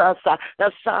Jesus,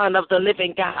 the Son of the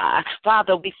living God.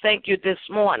 Father, we thank you this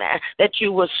morning that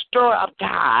you will stir up,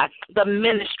 God, the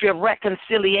ministry of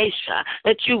reconciliation,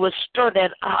 that you will stir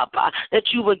that up,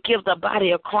 that you will give the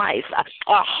body of Christ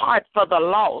a heart for the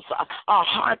lost, a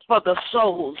heart for the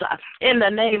souls. In the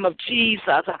name of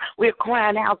Jesus, we're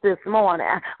crying out this morning,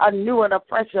 a new and a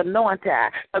fresh anointing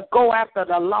to go after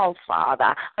the lost,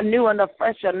 Father, a new and a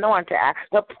fresh anointing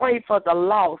to pray for the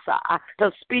lost,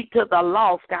 to speak to the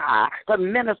lost, God, to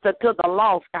minister to the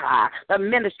lost, God, the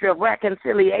ministry of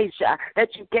reconciliation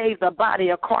that you gave the body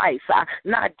of Christ,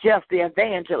 not just the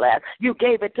evangelist. You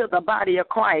gave it to the body of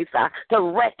Christ to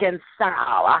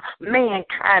reconcile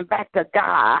mankind back to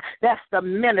God. That's the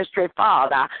ministry,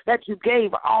 Father, that you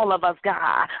gave all of us,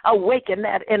 God. Awaken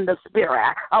that in the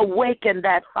spirit. Awaken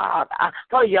that, Father,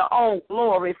 for your own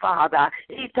glory, Father.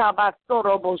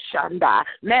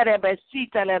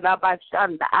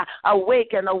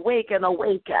 Awaken, awaken,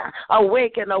 awaken.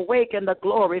 Awaken, awaken the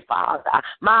glory, Father.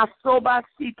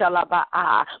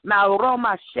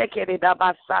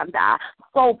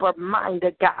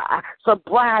 Sober-minded, God.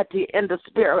 Sobriety in the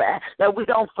spirit, that we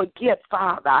don't forget,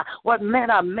 Father, what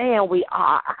man or man we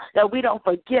are, that we don't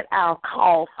forget our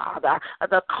call, Father,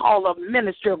 the call of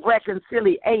ministry of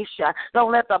reconciliation.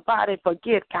 Don't let the body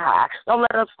forget, God. Don't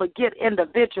let us forget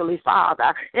individually,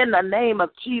 Father, in the name of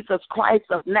Jesus Christ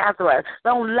of Nazareth.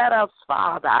 Don't let us,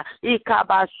 Father, thank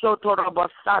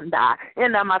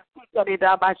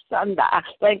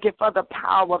you for the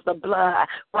power of the blood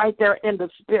right there in the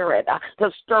spirit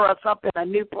to stir us up in a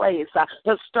new place,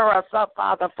 to stir us up,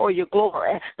 Father, for your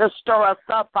glory, to stir us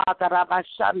up, Father, a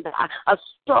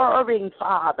stirring,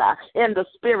 Father, in the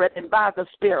spirit and by the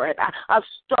spirit, a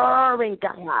stirring,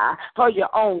 God, for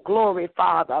your own glory,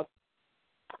 Father.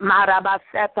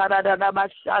 Marabasata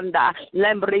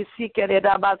Lembri Sikere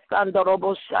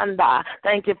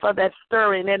Thank you for that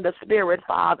stirring in the spirit,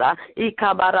 Father.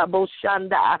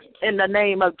 Ikabaraboshanda, in the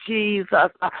name of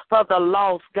Jesus, for the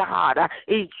lost God.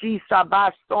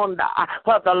 Ichisabasonda,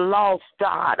 for the lost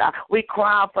God. We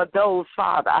cry for those,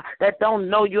 Father, that don't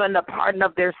know you in the pardon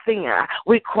of their sin.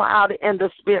 We cry out in the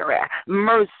spirit.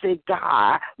 Mercy,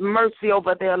 God. Mercy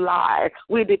over their lives.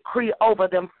 We decree over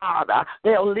them, Father.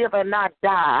 They'll live and not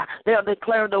die. They'll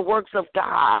declare the works of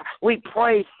God. We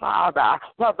pray, Father,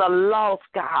 for the lost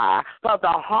God, for the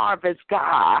harvest,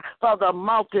 God, for the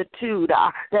multitude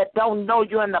that don't know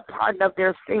you in the pardon of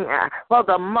their sin, for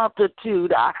the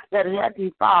multitude that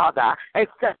hadn't, Father,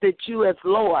 accepted you as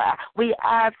Lord. We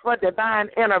ask for divine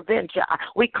intervention.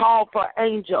 We call for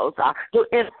angels to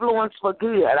influence for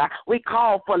good. We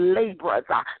call for laborers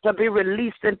to be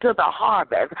released into the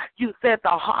harvest. You said the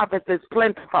harvest is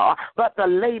plentiful, but the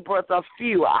laborers are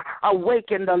few.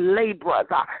 Awaken the laborers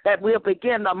that we'll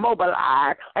begin to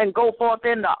mobilize and go forth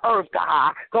in the earth,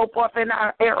 God. Go forth in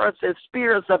our areas and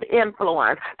spheres of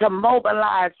influence to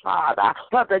mobilize, Father,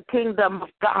 for the kingdom of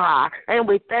God. And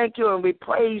we thank you and we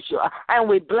praise you and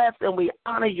we bless and we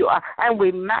honor you and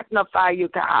we magnify you,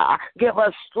 God. Give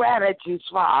us strategies,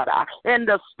 Father, in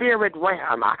the spirit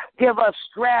realm. Give us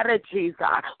strategies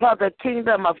for the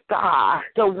kingdom of God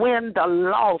to win the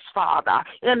lost, Father,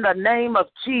 in the name of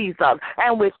Jesus.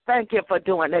 And we thank you for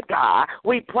doing it, God.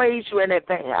 We praise you in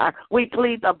advance. We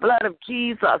plead the blood of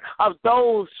Jesus of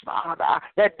those, Father,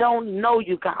 that don't know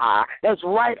you, God, that's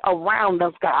right around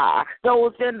us, God.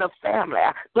 Those in the family,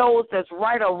 those that's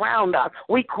right around us.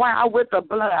 We cry with the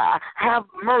blood. Have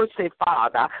mercy,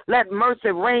 Father. Let mercy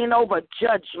reign over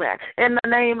judgment. In the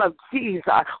name of Jesus,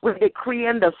 we decree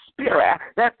in the spirit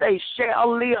that they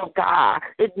shall live, God.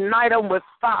 Ignite them with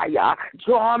fire,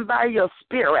 drawn by your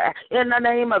spirit. In the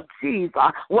name of Jesus,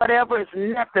 whatever is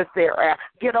necessary,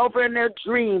 get over in their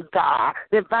dreams, God.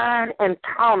 Divine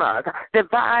encounters,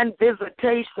 divine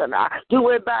visitation. Do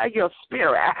it by your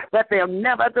spirit that they're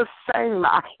never the same.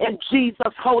 In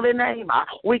Jesus' holy name,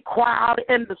 we cry out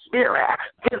in the spirit.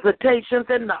 Visitations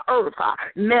in the earth.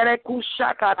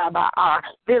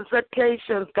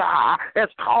 Visitations, God,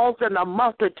 that's causing a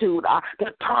multitude to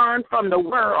turn from the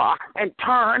world and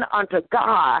turn unto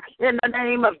God. In the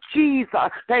name of Jesus,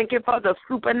 thank you for the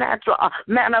supernatural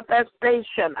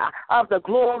manifestation of the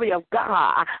glory of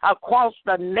God across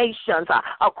the nations,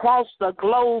 across the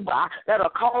globe, that'll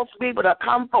cause people to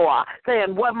come forth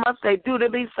saying, what must they do to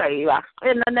be saved?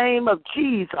 In the name of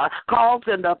Jesus,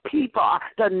 causing the people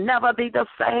to never be the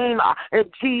same. In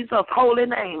Jesus' holy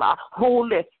name,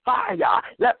 holy fire,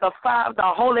 let the fire of the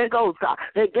Holy Ghost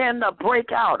begin to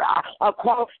break out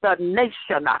across the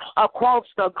nation, across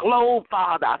the globe,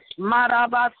 Father.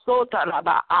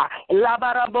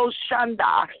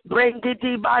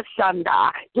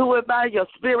 Do it by your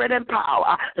spirit and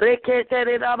power.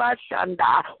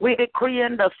 We decree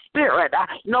in the spirit,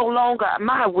 no longer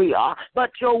my will,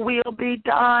 but your will be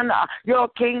done. Your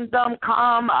kingdom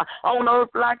come on earth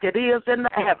like it is in the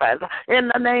heavens. In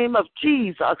the name of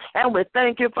Jesus, and we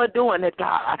thank you for doing it,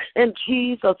 God. In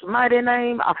Jesus' mighty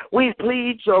name, we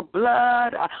plead your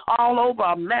blood all over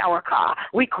America.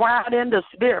 We cried in the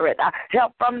spirit,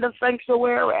 help from the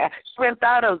sanctuary, strength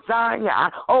out of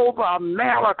Zion over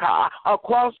America,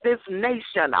 across this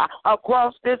nation,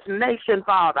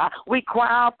 Father. We cry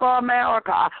out for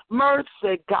America.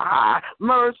 Mercy, God.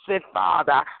 Mercy,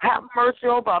 Father. Have mercy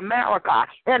over America.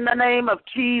 In the name of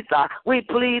Jesus, we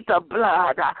plead the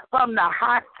blood from the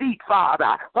hot seat,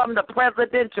 Father, from the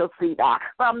presidential seat,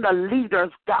 from the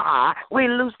leaders, God. We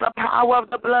loose the power of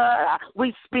the blood.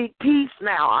 We speak peace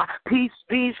now. Peace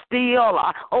be still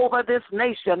over this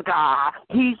nation, God.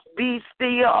 Peace be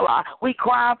still. We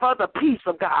cry for the peace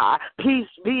of God. Peace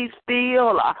be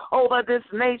still over this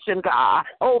nation, God.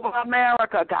 Over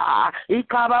America, God.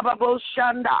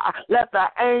 Let the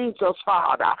angels,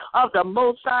 Father, of the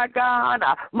Most High God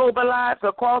mobilize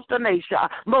across the nation.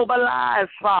 Mobilize,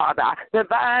 Father,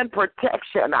 divine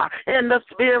protection in the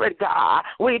spirit, God.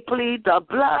 We plead the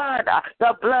blood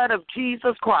of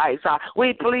Jesus Christ.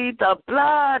 We plead the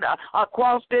blood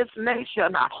across this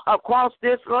nation, across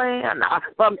this land,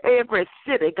 from every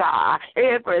city, God,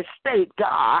 every state,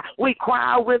 God. We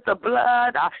cry with the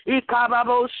blood,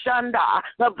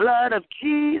 the blood of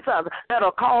Jesus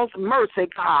that'll cause mercy,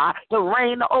 God, to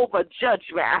reign over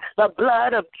judgment. The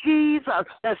blood of Jesus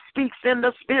that speaks in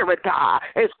the spirit, God,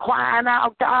 is crying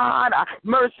out, God,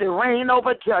 mercy reign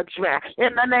over judgment.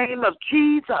 In the name of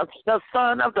Jesus, the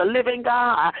Son of the living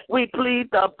God, we plead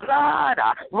the blood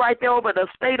right there over the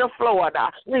state of Florida.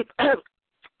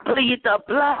 Plead the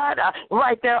blood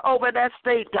right there over that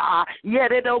state, God.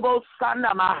 Yedidobo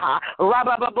Sandamaha,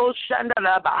 Rabababo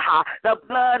Shandalabaha. The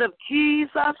blood of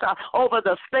Jesus over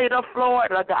the state of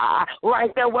Florida, God.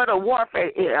 Right there where the warfare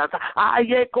is.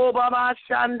 Ayekobama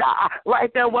Shanda.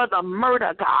 Right there where the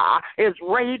murder, God, is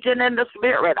raging in the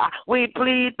spirit. We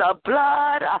plead the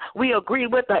blood. We agree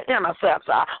with the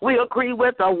intercessor. We agree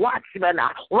with the watchman.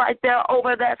 Right there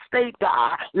over that state,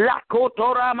 God.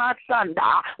 Lakotorama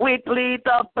Shanda. We plead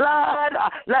the blood.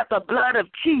 Let the blood of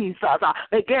Jesus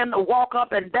begin to walk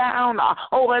up and down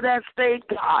over that state,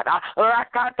 God.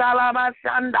 Rakatalama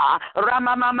Shanda.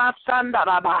 Ramamama Shanda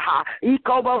Rabaha.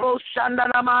 Ikobobo Shanda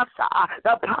Namasa.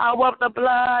 The power of the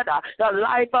blood. The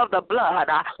life of the blood.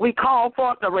 We call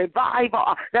forth the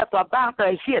revival that's about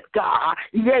to hit, God.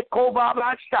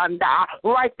 Yekobaba Shanda.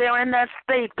 Right there in that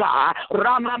state, God.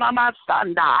 Ramamama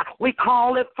Shanda. We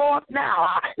call it forth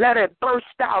now. Let it burst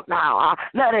out now.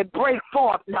 Let it break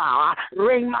forth now.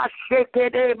 Ring my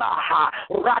shekedebaha.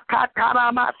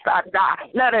 Rakatana Masada.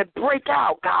 Let it break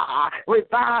out, God.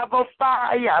 Revival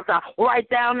fires right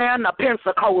down there in the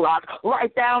Pensacola.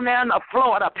 Right down there in the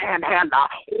Florida Panhandle.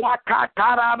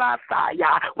 Wakatana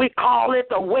Masaya. We call it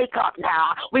the wake up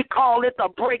now. We call it the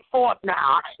break forth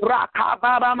now.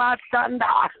 Rakababa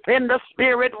Masanda. In the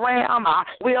spirit realm,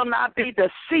 will not be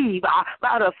deceived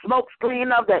by the smoke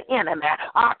screen of the enemy.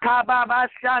 Akababa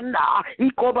Shanda.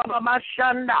 Ikobaba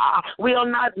Shanda. Will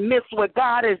not miss what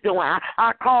God is doing.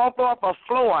 I call forth for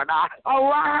Florida.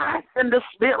 Arise in the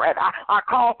spirit. I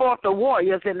call forth the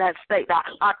warriors in that state.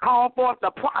 I call forth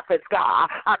the prophets, God.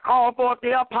 I call forth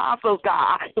the apostles,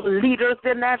 God. The leaders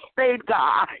in that state,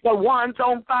 God. The ones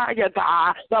on fire,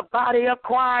 God. The body of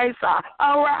Christ.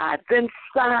 Arise and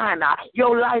shine.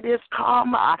 Your light is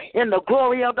come, and the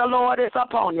glory of the Lord is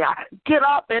upon you. Get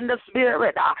up in the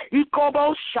spirit.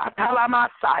 Ikobo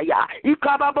Shatalamasaya.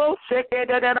 Ikababo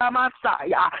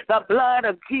Shekederamasaya. The blood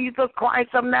of Jesus Christ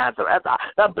of Nazareth.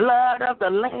 The blood of the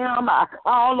Lamb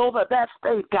all over that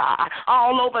state, God.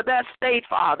 All over that state,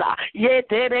 Father.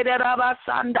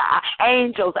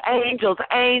 Angels, angels,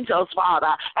 angels,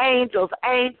 Father. Angels,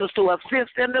 angels to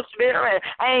assist in the spirit.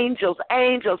 Angels,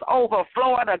 angels over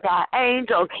Florida, God.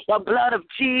 Angels, the blood of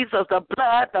Jesus, the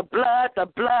blood, the blood, the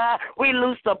blood. We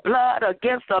loose the blood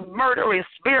against the murdering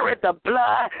spirit, the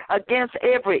blood against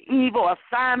every evil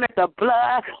assignment, the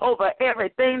blood over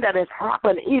everything that has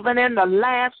happened, even in the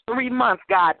last 3 months,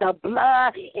 God. The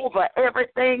blood over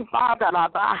everything, Father. I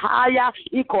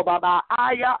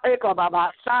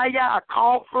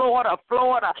call Florida,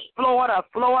 Florida, Florida,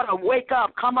 Florida. Wake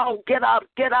up. Come on, get up,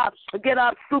 get up, get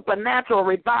up. Supernatural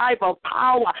revival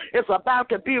power is about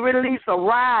to be released.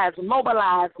 Arise,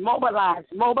 mobilize, mobilize,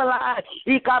 mobilize.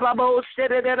 Ikababo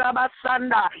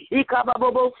Shedderabasanda.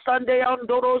 Ikababo Sunday on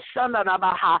Doro Shanda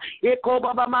Nabaha.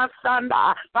 Ikobaba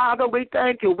Masanda. Father, we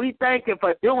thank you. We thank you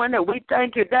for doing it. We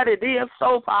thank you that it is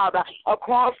so, Father,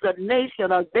 across the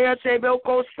nation of their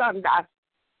Sheboko Shanda.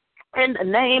 In the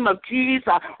name of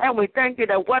Jesus, and we thank you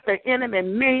that what the enemy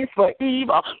means for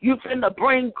evil, you finna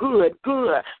bring good.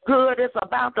 Good is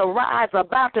about to rise,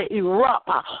 about to erupt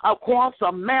across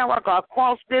America,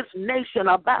 across this nation,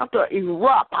 about to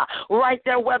erupt right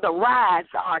there where the rise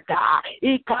are, God.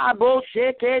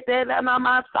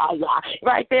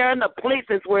 Right there in the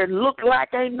places where it look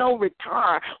like ain't no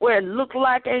return, where it look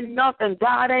like ain't nothing,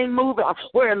 God ain't moving,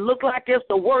 where it look like it's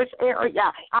the worst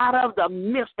area, out of the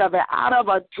midst of it, out of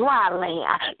a dry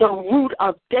land, the root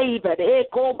of David,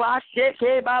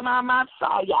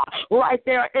 right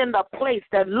there in the place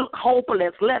that look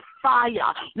hopeless. Let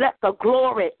fire, let the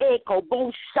glory echo,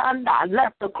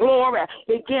 let the glory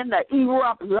begin to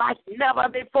erupt like never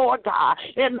before, God.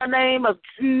 In the name of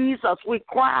Jesus, we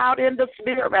cry out in the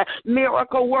spirit,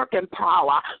 miracle working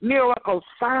power, miracle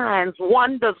signs,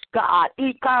 wonders, God.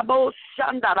 The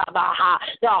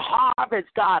harvest,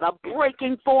 God, are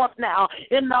breaking forth now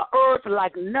in the earth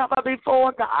like never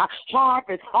before, God.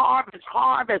 Harvest, harvest,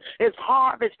 harvest. It's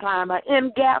harvest time.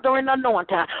 In gathering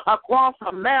anointing across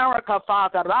America,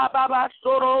 Father.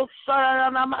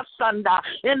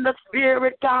 In the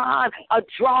spirit, God, a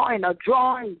drawing,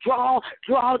 draw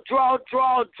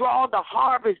the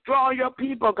harvest, draw your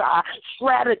people, God.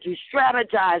 Strategy,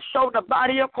 strategize, show the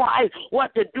body of Christ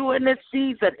what to do in this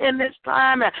season, in this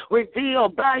time, and reveal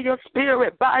by your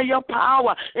spirit, by your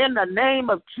power. In the name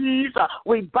of Jesus,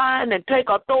 we bind and take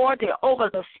authority over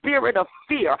the spirit of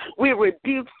fear. We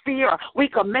rebuke fear. We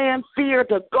command fear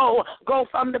to go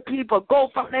from the people, go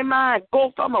from their mind,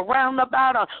 go from around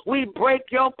about us. We break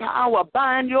your power,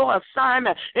 bind your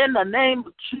assignment in the name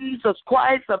of Jesus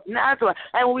Christ of Nazareth.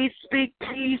 And we speak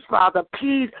peace, Father.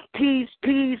 Peace, peace,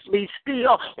 peace. Be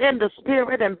still in the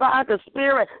Spirit and by the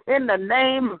Spirit in the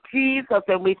name of Jesus.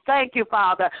 And we thank you,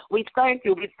 Father. We thank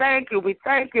you. We thank you. We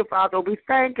thank you, Father. We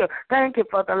thank you. Thank you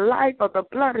for the life of the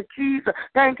blood of Jesus.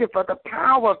 Thank you for the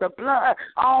power of the blood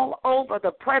all over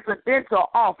the presidential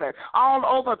office, all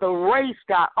over the race,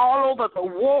 God, all over the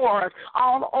wars,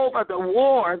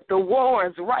 the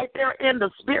wars right there in the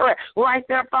Spirit, right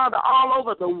there, Father, all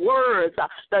over the words,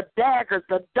 the daggers,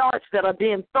 the darts that are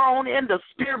being thrown in the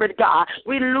Spirit, God.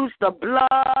 We loose the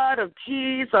blood of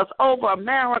Jesus over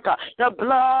America, the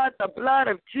blood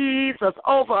of Jesus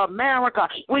over America.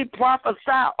 We prophesy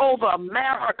over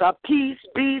America. Peace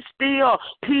be still.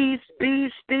 Peace be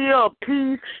still.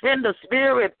 Peace in the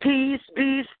Spirit. Peace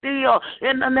be still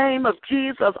in the name of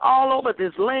Jesus all over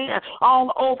this land,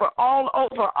 all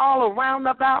around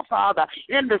about, Father.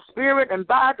 In the Spirit and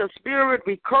by the Spirit,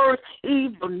 we curse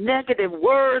evil, negative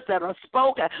words that are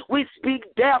spoken. We speak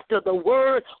death to the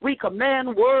word. We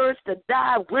command words to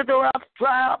die, wither up,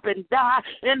 dry up, and die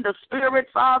in the Spirit,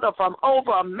 Father, from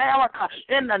over America.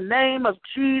 In the name of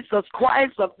Jesus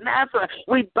Christ of Nazareth,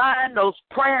 we bind those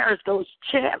prayers, those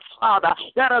chants, Father,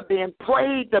 that are being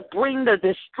prayed to bring the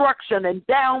destruction and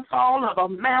downfall of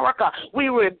America. We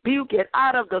rebuke it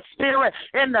out of the Spirit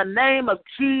in the name of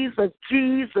Jesus,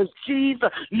 Jesus, Jesus.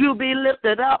 You be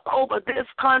lifted up over this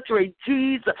country,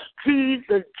 Jesus,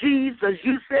 Jesus, Jesus.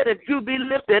 You said if you be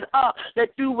lifted up, that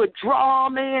you would draw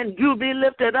men. You be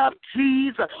lifted up,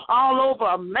 Jesus, all over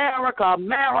America.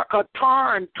 America,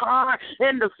 turn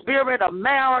in the Spirit.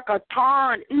 America,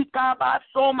 turn.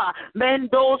 Ikabasoma,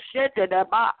 mendo shete de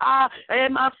ba a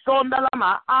emasonda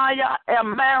lama aya.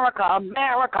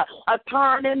 America, a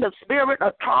turn in the Spirit,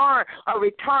 a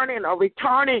returning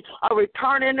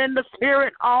in the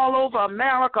Spirit all over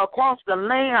America, across the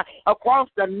land, across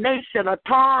the nation, a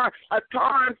turn,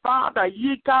 Father.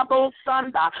 Yikabo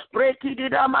sanda,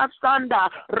 brekidida masanda,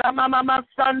 ramamama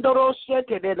sandoro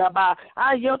shete ba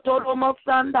ayotoro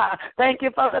mosanda. Thank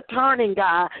you for the turning,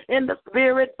 God, in the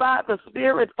Spirit, by the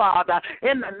Spirit, Father,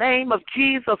 in the name of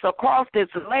Jesus, across this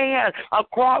land,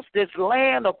 across this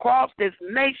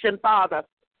nation, Father.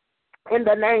 In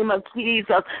the name of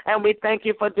Jesus, and we thank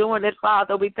you for doing it,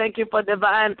 Father. We thank you for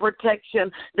divine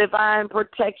protection, the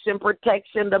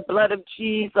blood of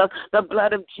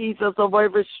Jesus over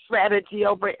every strategy,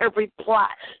 over every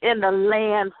plot in the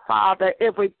land, Father,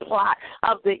 every plot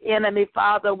of the enemy,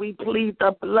 Father. We plead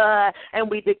the blood, and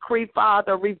we decree,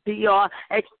 Father, reveal,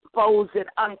 expose it,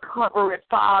 uncover it,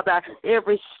 Father,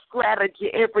 every strategy,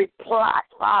 every plot,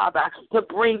 Father, to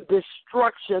bring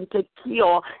destruction, to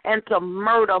kill, and to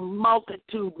murder,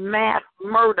 multitude, mass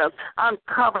murders.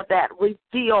 Uncover that,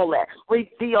 reveal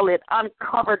it,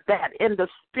 uncover that in the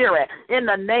Spirit. In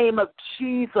the name of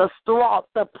Jesus, thwart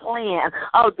the plan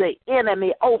of the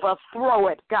enemy, overthrow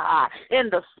it, God, in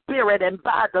the Spirit and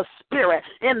by the Spirit,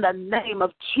 in the name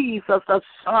of Jesus, the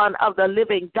Son of the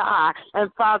living God.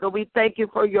 And Father, we thank you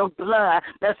for your blood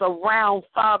that's around,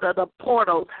 Father, the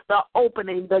portals, the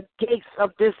opening, the gates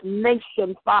of this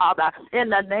nation, Father. In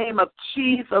the name of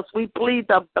Jesus, we plead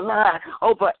the blood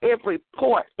over every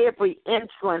port, every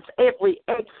entrance, every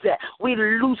exit. We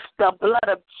loose the blood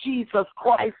of Jesus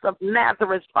Christ of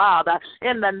Nazareth, Father,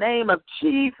 in the name of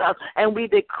Jesus, and we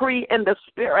decree in the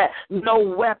Spirit, no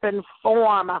weapon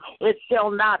form, it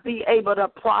shall not be able to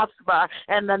prosper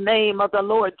in the name of the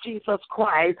Lord Jesus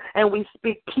Christ. And we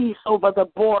speak peace over the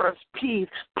borders, peace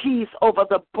over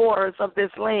the borders of this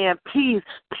land, peace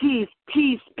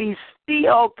be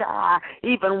still, God,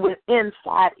 even with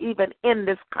inside, even in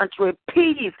this country.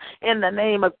 Peace in the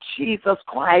name of Jesus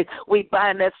Christ. We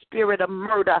bind that spirit of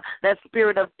murder, that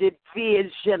spirit of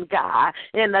division, God,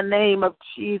 in the name of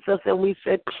Jesus. And we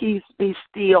said, peace be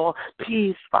still.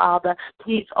 Peace, Father.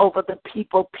 Peace over the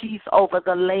people. Peace over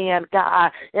the land,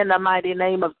 God. In the mighty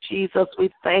name of Jesus, we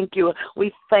thank you.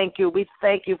 We thank you. We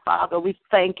thank you, Father. We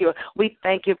thank you. We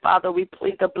thank you, Father. We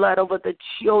plead the blood over the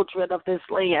children of this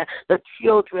land, the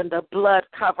children, the blood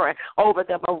covering over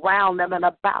them, around them, and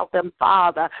about them,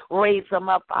 Father. Raise them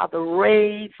up, Father.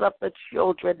 Raise up the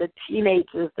children, the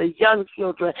teenagers, the young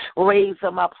children. Raise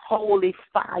them up. Holy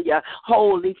fire,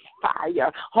 holy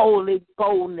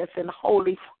boldness, and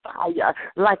holy fire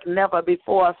like never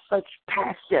before, such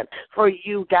passion for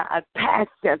you, God,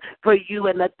 passion for you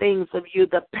and the things of you,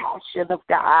 the passion of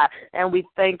God. And we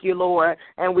thank you, Lord,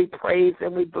 and we praise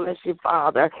and we bless you,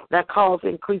 Father, that cause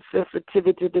increased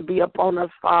sensitivity to be upon us,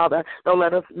 Father. Don't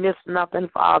let us miss nothing,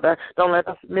 Father. Don't let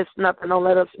us miss nothing. Don't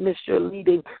let us miss your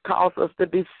leading. Cause us to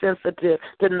be sensitive,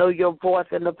 to know your voice,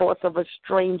 and the voice of a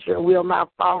stranger will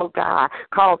not follow, God.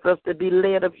 Cause us to be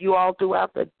led of you all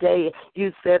throughout the day.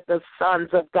 You said the sons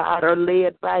of God are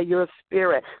led by your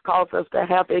Spirit. Cause us to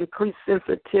have increased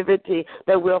sensitivity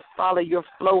that will follow your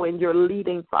flow and your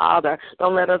leading, Father.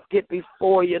 Don't let us get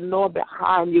before you nor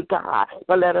behind you, God,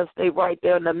 but let us stay right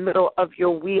there in the middle of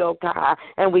your will, God,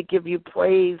 and we give you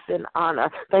praise and honor.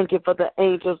 Thank you for the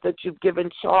angels that you've given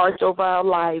charge over our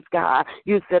lives, God.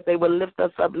 You said they would lift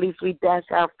us up, lest we dash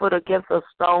our foot against a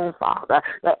stone, Father.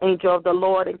 The angel of the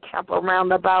Lord encamp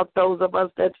around about those of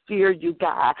us that fear you,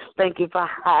 God. Thank you for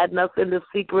hiding us in the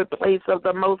secret place of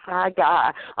the Most High,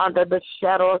 God, under the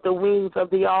shadow of the wings of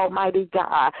the Almighty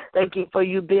God. Thank you for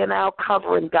you being our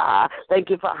covering, God. Thank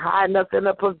you for hiding us in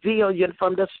a pavilion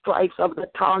from the stripes of the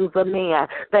tongues of men.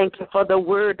 Thank you for the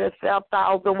word that said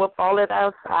 1,000 will fall at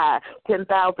our side,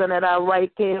 10,000 at our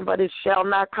right hand, but it shall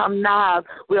not come nigh us.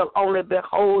 We'll only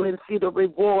behold and see the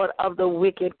reward of the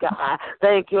wicked, God.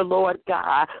 Thank you, Lord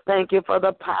God. Thank you for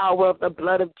the power of the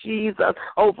blood of Jesus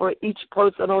over each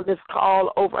person on this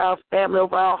call, over our family,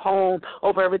 over our home,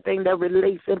 over everything that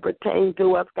relates and pertains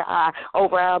to us, God,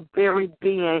 over our very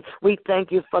being. We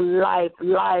thank you for life,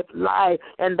 life, life,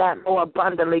 and that more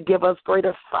abundantly. Give us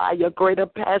greater fire, greater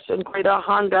passion, greater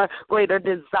hunger, greater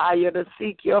desire to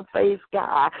seek your face,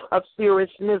 God, of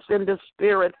seriousness in the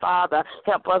spirit, Father.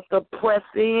 Help us to press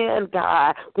in,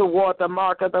 God, toward the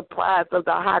mark of the prize of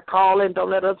the high calling. Don't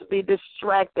let us be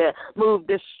distracted. Move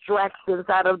distractions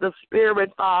out of the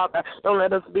spirit, Father. Don't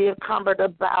let us be encumbered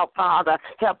about, Father.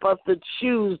 Help us to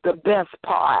choose the best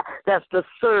part. That's to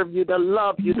serve you, to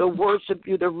love you, to worship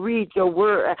you, to read your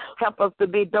word. Help us to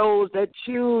be those that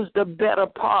choose the better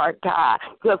part, God,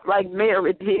 just like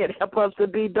Mary did. Help us to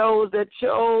be those that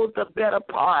chose the better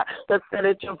part, to sit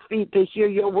at your feet, to hear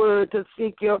your word, to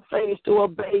seek your face, to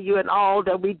obey you in all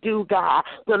that we do, God,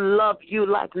 to love you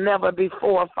like never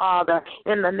before, Father,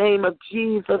 in the name of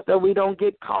Jesus, that we don't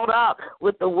get caught up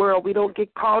with the world. We don't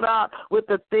get caught up with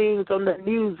the things on the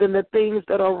news and the things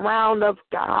that are around us,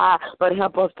 God, but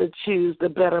help us to choose the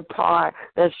better part.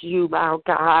 That's you, our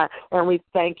God, and we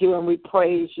thank you and we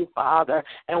praise you, Father,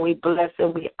 and we bless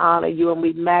and we honor you and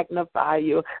we magnify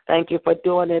you. Thank you for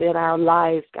doing it in our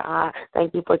lives, God.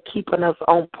 Thank you for keeping us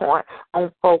on point,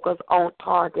 on focus, on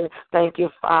target. Thank you,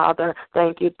 Father.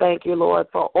 Thank you, Lord,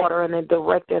 for ordering and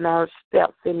directing our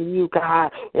steps in you,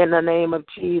 God. In the name of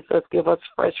Jesus, give us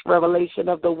fresh revelation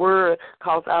of the word.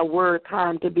 Cause our word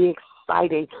time to be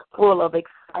exciting, full of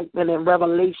excitement and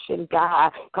revelation,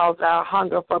 God. Cause our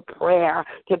hunger for prayer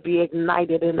to be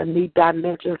ignited in the new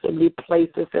dimensions and new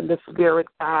places in the spirit,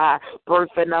 God.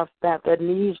 Birthing us that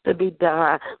needs to be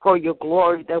done for your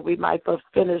glory, that we might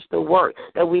finish the work,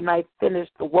 that we might finish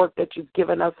the work that you've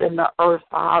given us in the earth,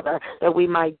 Father, that we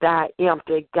might die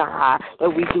empty, God, that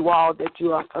we do all that you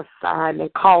have assigned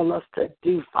and call us to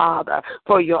do, Father,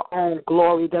 for your own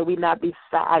glory, that we not be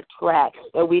sidetracked,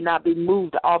 that we not be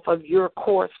moved off of your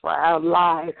course for our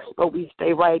lives, but we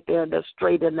stay right there in the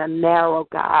straight and the narrow,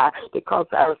 God, because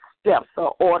our steps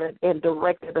are ordered and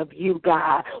directed of you,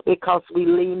 God, because we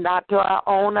lean not to our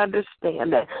own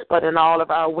understanding, but in all of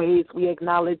our ways we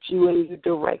acknowledge you and you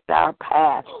direct our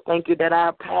path. Thank you that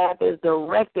our path is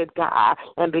directed, God,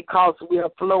 and because we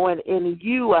are flowing in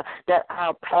you, that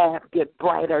our path get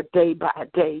brighter day by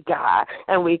day, God,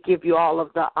 and we give you all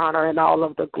of the honor and all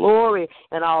of the glory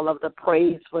and all of the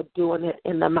praise for doing it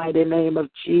in the mighty name of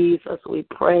Jesus. We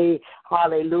pray.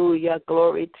 Hallelujah.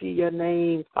 Glory to your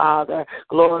name, Father.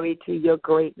 Glory to your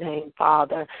great name,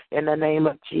 Father. In the name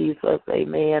of Jesus,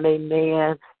 amen,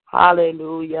 amen.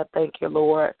 Hallelujah. Thank you,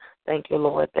 Lord. Thank you,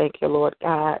 Lord. Thank you, Lord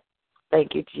God.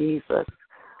 Thank you, Jesus.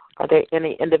 Are there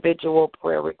any individual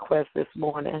prayer requests this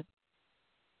morning?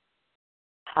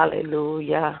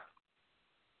 Hallelujah.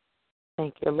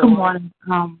 Thank you, Lord. Good morning.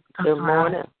 Good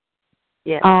morning.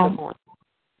 Yes, good morning.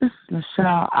 This is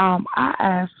Michelle. I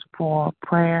asked for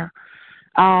prayer.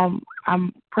 I'm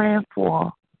praying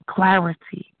for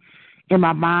clarity in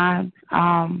my mind.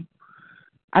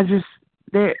 I've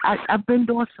been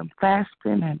doing some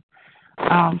fasting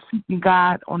and seeking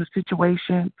God on the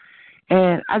situation,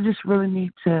 and I just really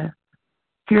need to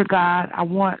hear God. I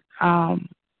want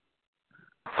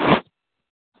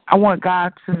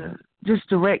God to just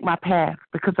direct my path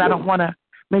because I don't want to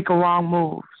make a wrong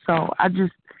move. So I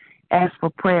just ask for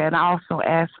prayer, and I also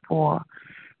ask for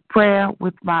prayer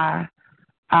with my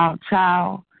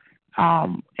child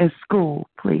in school,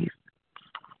 please.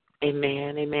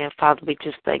 Amen, amen. Father, we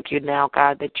just thank you now,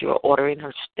 God, that you're ordering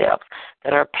her steps,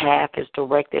 that her path is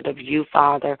directed of you,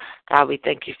 Father. God, we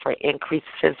thank you for increased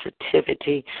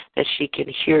sensitivity, that she can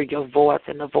hear your voice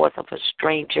and the voice of a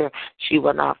stranger she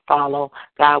will not follow.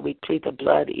 God, we plead the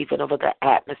blood even over the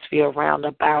atmosphere around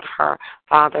about her.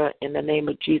 Father, in the name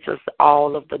of Jesus,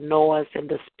 all of the noise in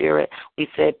the spirit, we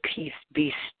said, peace,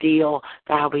 be still.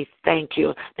 God, we thank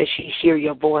you that she hear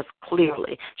your voice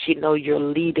clearly. She know you're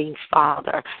leading,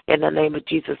 Father. In the name of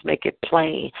Jesus, make it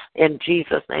plain. In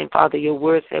Jesus' name, Father, your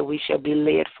word said we shall be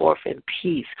led forth in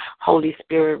peace. Holy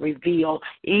Spirit, reveal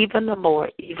even the more,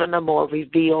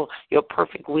 reveal your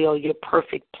perfect will, your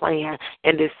perfect plan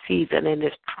in this season, in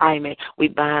this timing. We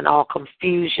bind all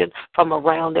confusion from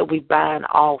around it. We bind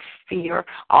all fear,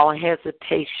 all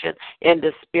hesitation in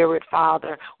the spirit,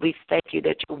 Father. We thank you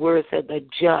that your word said the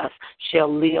just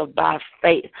shall live by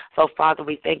faith. So, Father,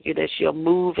 we thank you that she'll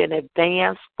move and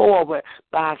advance forward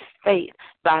by faith.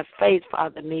 By faith,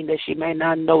 Father, mean that she may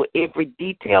not know every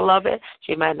detail of it.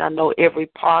 She might not know every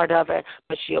part of it,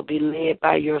 but she'll be led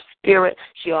by your spirit.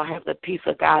 She'll have the peace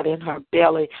of God in her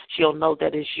belly. She'll know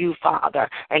that it's you, Father.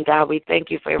 And God, we thank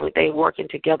you for everything working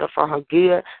together for her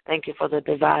good. Thank you for the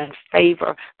divine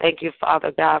favor. Thank you,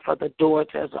 Father God, for the doors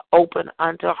that's open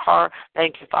unto her.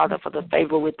 Thank you, Father, for the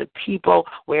favor with the people.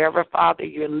 Wherever, Father,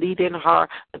 you're leading her,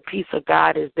 the peace of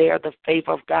God is there. The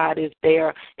favor of God is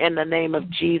there in the name of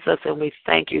Jesus. And we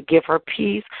thank you. Give her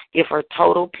peace. Give her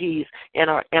total peace in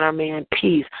her inner man,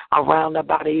 peace around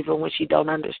about it, even when she don't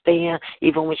understand,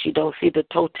 even when she don't see the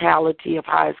totality of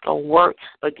how it's going to work.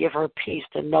 But give her peace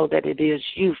to know that it is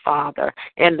you, Father,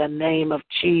 in the name of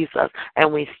Jesus.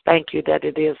 And we thank you that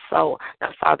it is so.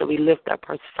 Now, Father, we lift up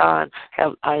her son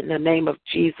in the name of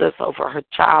Jesus over her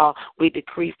child. We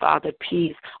decree, Father,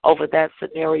 peace over that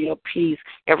scenario, peace,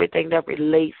 everything that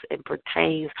relates and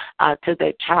pertains to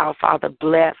that child, Father,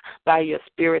 bless by your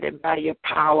spirit and by your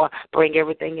power. Bring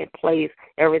everything in place,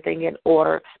 everything in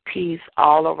order, peace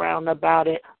all around about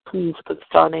it. Peace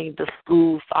concerning the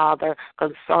school, Father,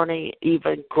 concerning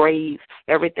even grades,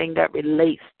 everything that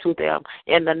relates to them.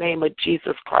 In the name of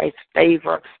Jesus Christ,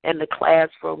 favor in the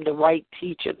classroom, the right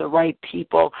teacher, the right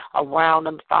people around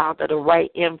them, Father, the right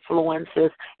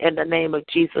influences. In the name of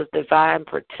Jesus, divine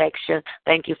protection.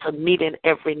 Thank you for meeting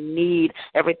every need,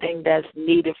 everything that's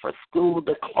needed for school,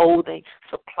 the clothing,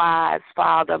 supplies,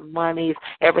 Father, monies,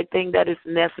 everything that is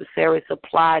necessary,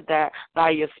 supply that by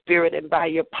your spirit and by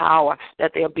your power,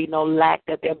 that there'll be no lack,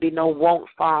 that there'll be no want,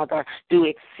 Father. Do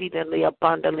exceedingly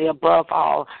abundantly above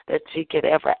all that she could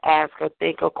ever ask or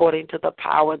think, according to the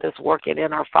power that's working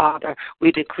in our Father.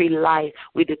 We decree life.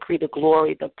 We decree the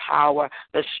glory, the power,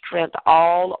 the strength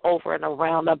all over and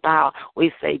around about.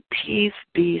 We say, peace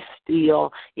be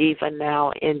still, even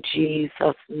now in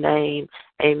Jesus' name.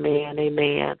 Amen,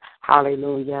 amen.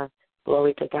 Hallelujah.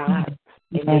 Glory to God.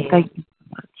 Amen. Thank you.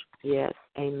 Yes,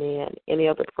 amen. Any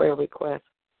other prayer requests?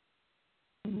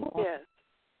 Yes.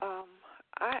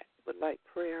 I would like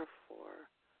prayer for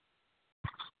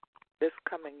this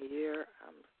coming year.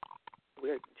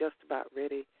 We're just about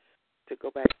ready to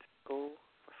go back to school,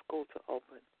 for school to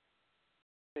open.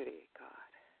 Ready, God.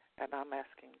 And I'm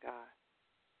asking God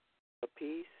for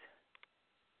peace.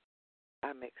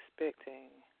 I'm expecting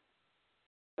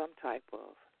some type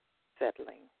of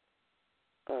settling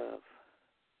of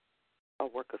a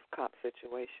workers' comp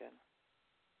situation.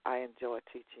 I enjoy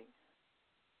teaching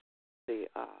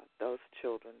those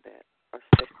children that are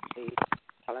sick in need.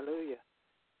 Hallelujah.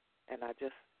 And I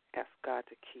just ask God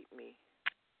to keep me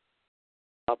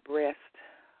abreast,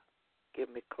 give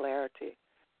me clarity,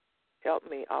 help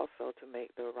me also to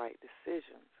make the right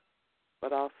decisions,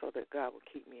 but also that God will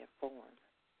keep me informed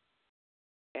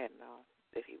and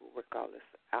that he will work all this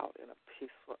out in a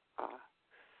peaceful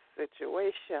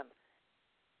situation.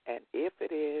 And if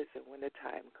it is, and when the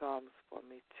time comes for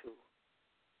me to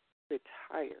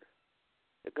retire,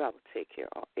 that God will take care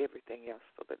of everything else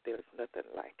so that there's nothing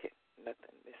like it,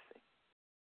 nothing missing.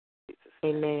 Jesus'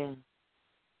 name. Amen.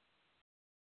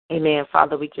 Amen.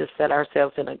 Father, we just set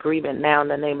ourselves in agreement now in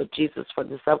the name of Jesus for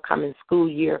this upcoming school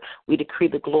year. We decree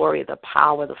the glory, the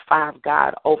power, the fire of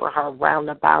God over her, round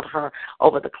about her,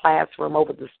 over the classroom,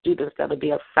 over the students that will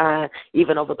be assigned,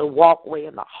 even over the walkway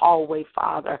and the hallway,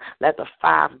 Father. Let the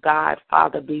fire of God,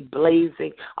 Father, be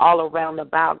blazing all around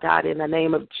about, God, in the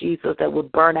name of Jesus, that will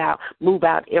burn out, move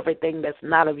out everything that's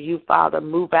not of you, Father.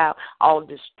 Move out all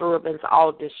disturbance,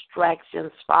 all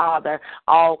distractions, Father,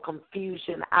 all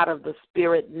confusion out of the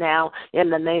spirit now. In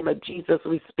the name of Jesus,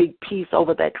 we speak peace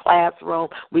over that classroom.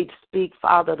 We speak,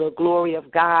 Father, the glory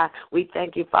of God. We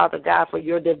thank you, Father God, for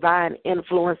your divine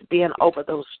influence being over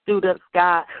those students,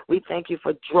 God. We thank you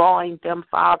for drawing them,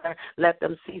 Father. Let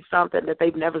them see something that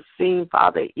they've never seen,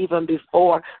 Father, even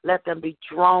before. Let them be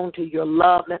drawn to your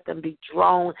love. Let them be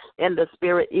drawn in the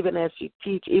Spirit, even as you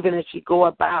teach, even as you go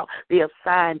about the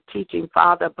assigned teaching,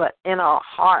 Father. But in our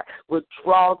heart, will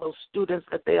draw those students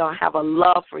that they'll have a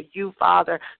love for you,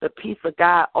 Father, the peace of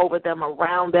God over them,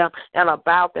 around them, and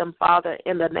about them, Father,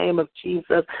 in the name of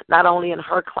Jesus, not only in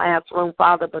her classroom,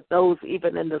 Father, but those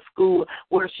even in the school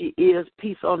where she is,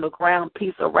 peace on the ground,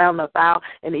 peace around about,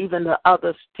 and even the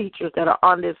other teachers that are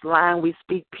on this line. We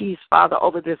speak peace, Father,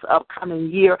 over this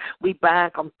upcoming year. We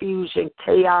bind confusion,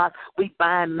 chaos. We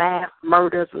bind mass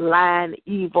murders, lying,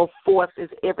 evil forces,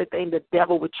 everything the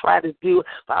devil would try to do.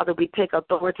 Father, we take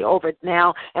authority over it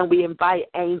now, and we invite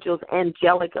angels,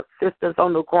 angelic assistance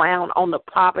on the ground, on the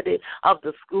property of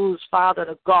the schools, Father,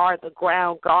 to guard the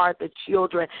ground, guard the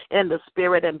children in the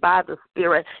Spirit and by the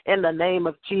Spirit, in the name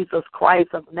of Jesus Christ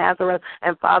of Nazareth.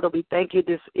 And Father, we thank you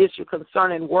this issue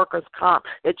concerning workers' comp,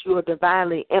 that you will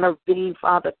divinely intervene,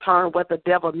 Father, turn what the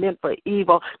devil meant for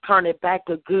evil, turn it back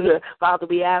to good. Father,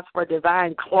 we ask for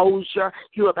divine closure.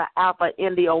 You are the Alpha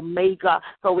and the Omega.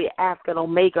 So we ask an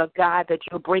Omega, God, that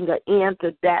you'll bring an end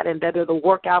to that and that it'll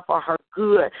work out for her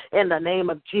good in the name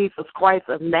of Jesus Christ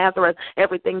of Nazareth.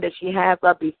 Everything that she has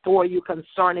up before you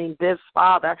concerning this,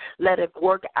 Father, let it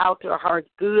work out to her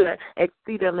good,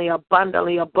 exceedingly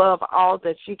abundantly above all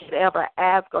that she could ever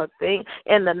ask or think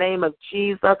in the name of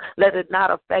Jesus. Let it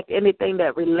not affect anything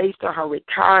that relates to her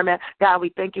retirement. God, we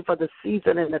thank you for the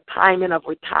season and the timing of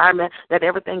retirement, that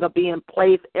everything will be in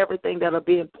place, everything that will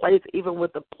be in place, even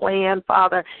with the plan,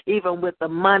 Father, even with the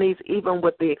monies, even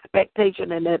with the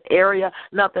expectation in that area.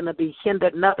 Nothing to be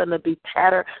hindered, nothing to be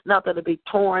tattered, nothing to be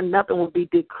torn, nothing will be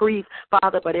decreased,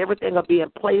 Father, but everything will be in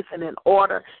place and in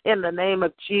order in the name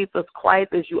of Jesus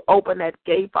Christ. As you open that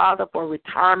gate, Father, for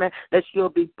retirement, that she'll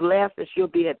be blessed, that she'll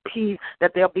be at peace,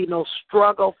 that there'll be no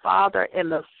struggle, Father, in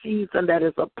the season that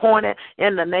is appointed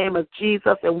in the name of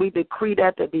Jesus, and we decree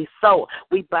that to be so.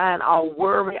 We bind all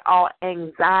worry, all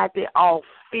anxiety, all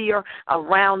fear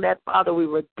around that, Father. We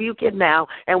rebuke it now,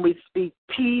 and we speak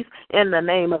peace in the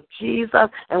name of Jesus,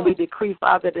 and we decree,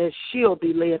 Father, that she'll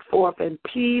be led forth in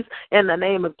peace in the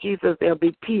name of Jesus. There'll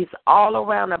be peace all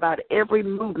around about every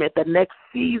movement, the next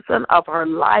season of her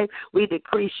life. We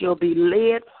decree she'll be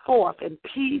led forth in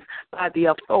peace by the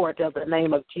authority of the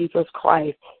name of Jesus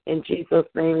Christ. In Jesus'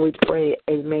 name we pray,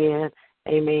 amen,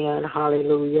 amen,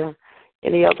 hallelujah.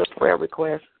 Any other prayer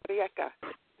requests?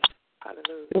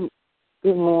 Hallelujah.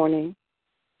 Good morning.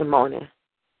 Good morning.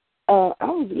 I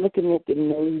was looking at the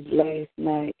news last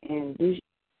night, and this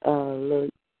little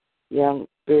young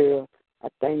girl, I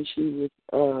think she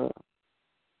was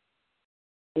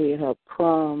in her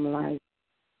prom life,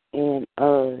 and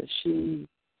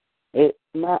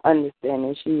my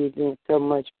understanding, she was in so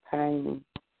much pain,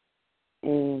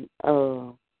 and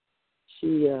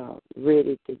she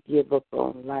ready to give up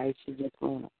on life. She just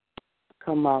want to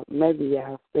come out. Maybe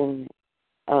y'all seen it.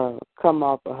 Come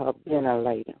off of her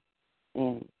ventilator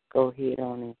and go ahead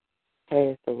on and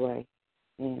pass away.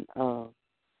 And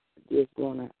just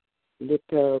want to lift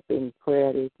her up in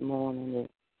prayer this morning that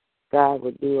God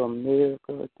would do a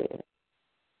miracle. That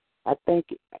I think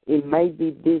it may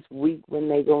be this week when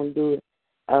they're going to do it.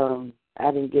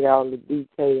 I didn't get all the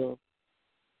details.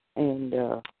 And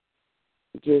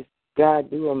just God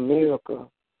do a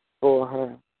miracle for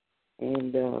her.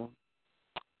 And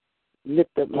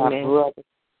lift up my Amen. brother,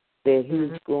 that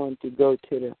he's going to go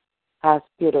to the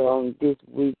hospital on this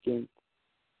weekend.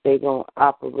 They're going to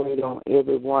operate on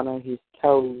every one of his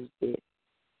toes, that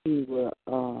he will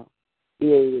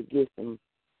be able to get some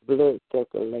blood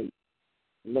circulating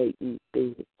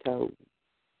through his toes.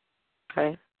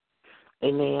 Okay.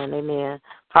 Amen, amen.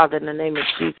 Father, in the name of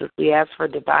Jesus, we ask for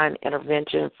divine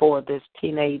intervention for this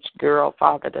teenage girl,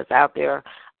 Father, that's out there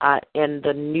in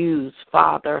the news,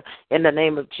 Father, in the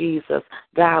name of Jesus.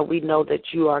 God, we know that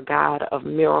you are God of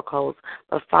miracles,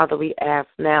 but Father, we ask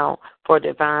now for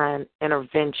divine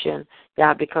intervention,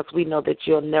 God, because we know that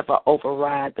you'll never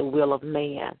override the will of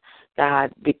man,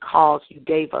 God, because you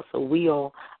gave us a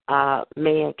will.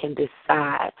 Man can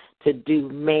decide to do.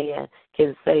 Man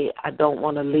can say, I don't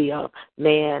want to live.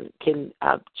 Man can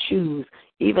choose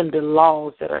even the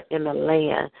laws that are in the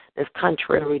land that's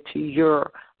contrary to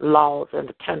your laws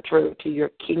and contrary to your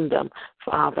kingdom.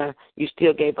 Father, you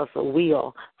still gave us a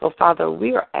will. So, Father,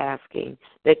 we are asking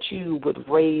that you would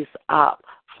raise up,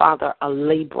 Father, a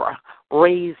laborer,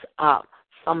 raise up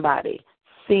somebody,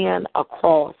 send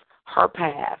across her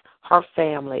path, her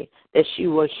family, that she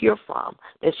will hear from,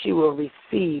 that she will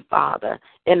receive, Father,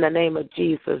 in the name of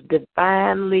Jesus.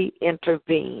 Divinely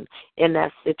intervene in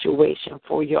that situation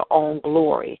for your own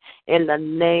glory. In the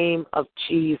name of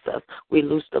Jesus, we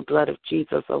loose the blood of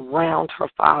Jesus around her,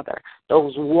 Father,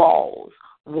 those walls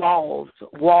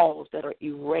that are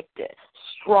erected,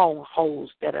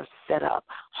 strongholds that are set up.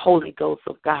 Holy Ghost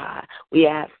of God, we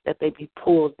ask that they be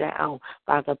pulled down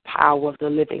by the power of the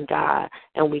living God,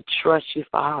 and we trust you,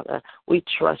 Father. We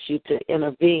trust you to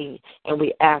intervene, and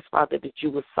we ask, Father, that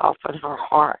you would soften her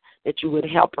heart, that you would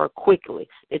help her quickly,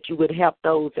 that you would help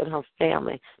those in her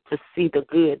family to see the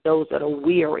good, those that are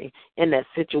weary in that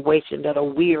situation, that are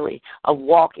weary of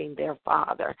walking their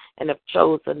Father and have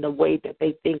chosen the way that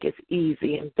they think is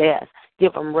easy and best.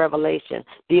 Give them revelation.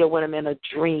 Deal with them in a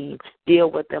dream.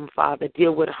 Deal with them, Father.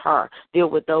 Deal with her. Deal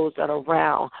with those that are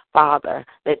around, Father,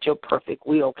 that your perfect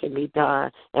will can be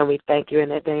done. And we thank you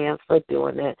in advance for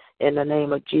doing it. In the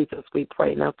name of Jesus, we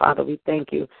pray. Now, Father, we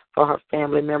thank you for her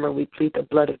family member. We plead the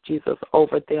blood of Jesus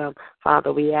over them.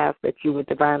 Father, we ask that you would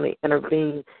divinely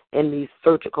intervene in these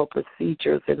surgical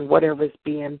procedures and whatever is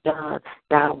being done.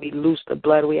 God, we loose the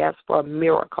blood. We ask for a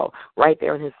miracle right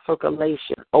there in his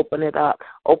circulation. Open it up.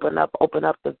 Open up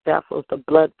the vessels, the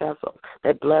blood vessels.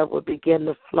 That blood will begin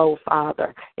to flow,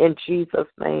 Father. In Jesus'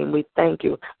 name, we thank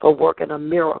you for working a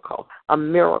miracle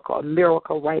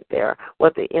right there.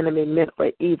 What the enemy meant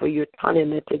for evil, you're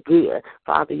turning it to good.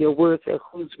 Father, your word says,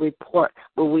 whose report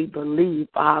will we believe,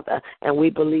 Father? And we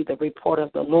believe the report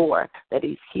of the Lord, that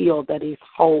he's healed, that he's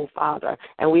whole, Father.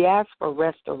 And we ask for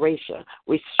restoration.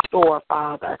 Restore,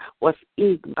 Father, what's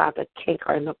eaten by the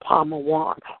canker and the palm of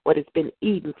worm, what has been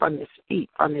eaten from his feet,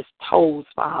 from his toes,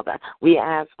 Father. We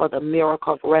ask for the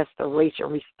miracle of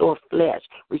restoration. Restore flesh,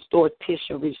 restore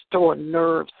tissue, restore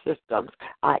nerve systems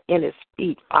in his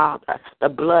feet, Father. The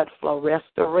blood flow,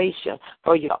 restoration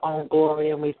for your own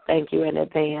glory. And we thank you in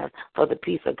advance for the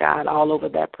peace of God all over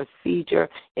that procedure.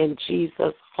 In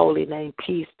Jesus' holy name,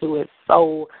 peace to his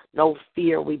soul, no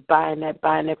fear. We bind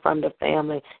it from the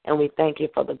family, and we thank you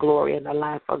for the glory and the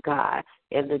life of God.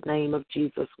 In the name of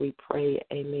Jesus, we pray.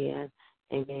 Amen.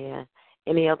 Amen.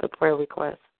 Any other prayer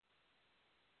requests?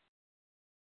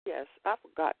 Yes, I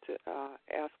forgot to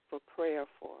ask for prayer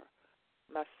for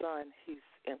my son. He's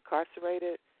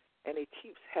incarcerated, and he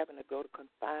keeps having to go to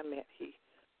confinement. He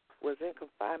was in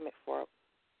confinement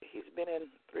he's been in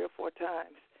 3 or 4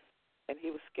 times, and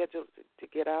he was scheduled to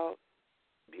get out,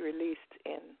 be released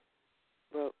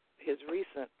his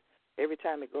recent, every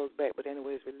time it goes back, but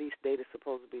anyway, his release date is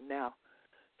supposed to be now,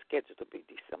 scheduled to be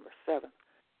December 7th.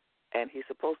 And he's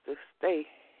supposed to stay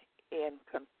in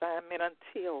confinement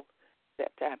until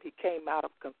that time. He came out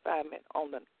of confinement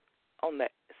on the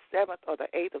 7th or the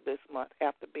 8th of this month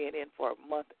after being in for a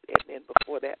month, and then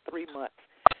before that 3 months.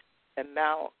 And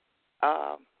now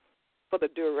for the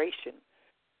duration.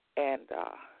 And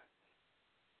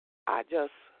I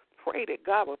just pray that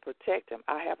God will protect him.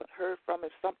 I haven't heard from him.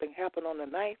 Something happened on the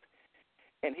 9th,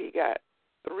 and he got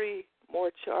 3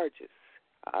 more charges.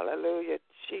 Hallelujah,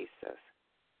 Jesus.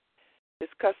 His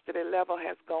custody level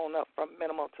has gone up from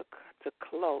minimal to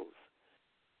close.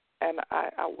 And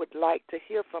I would like to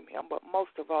hear from him, but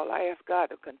most of all, I ask God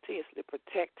to continuously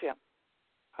protect him.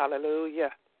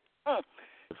 Hallelujah.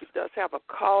 He does have a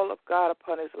call of God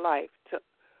upon his life to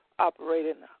operate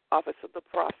in the office of the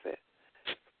prophet.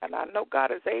 And I know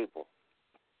God is able.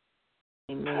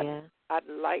 Amen. I'd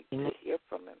like to hear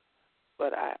from him,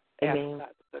 but I ask God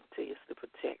to continuously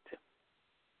protect him.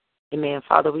 Amen.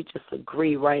 Father, we just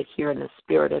agree right here in the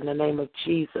Spirit in the name of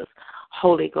Jesus.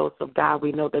 Holy Ghost of God,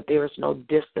 we know that there is no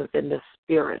distance in the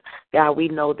Spirit. God, we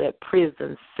know that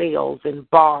prison cells and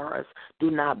bars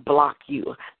do not block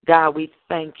you. God, we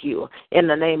thank you in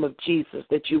the name of Jesus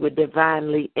that you would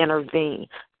divinely intervene.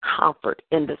 Comfort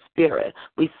in the Spirit.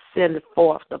 We send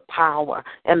forth the power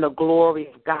and the glory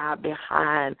of God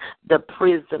behind the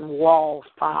prison wall,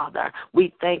 Father.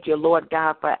 We thank you, Lord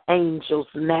God, for angels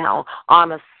now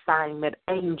on assignment.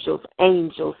 Angels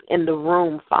in the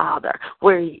room, Father,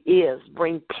 where he is.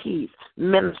 Bring peace.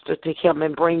 Minister to him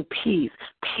and bring peace.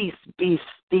 Peace be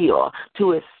still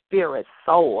to his spirit,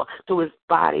 soul, to his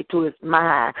body, to his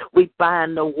mind. We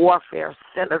bind the warfare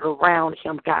centered around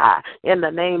him, God. In the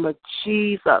name of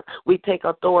Jesus, we take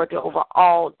authority over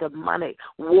all demonic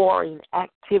warring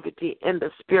activity in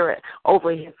the Spirit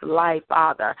over his life,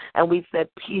 Father. And we said,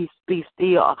 peace be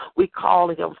still. We call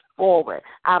him forward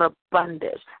out of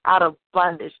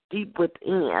bondage deep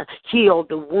within. Heal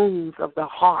the wounds of the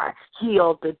heart.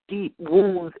 Heal the deep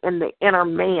wounds in the inner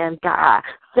man, God.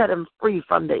 Set him free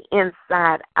from the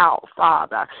inside out,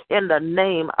 Father. In the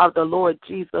name of the Lord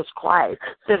Jesus Christ,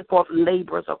 send forth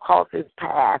laborers across his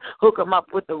path. Hook him up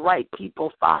with the right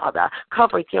people, Father.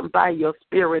 Cover him by your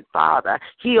spirit, Father.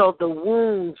 Heal the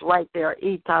wounds right there.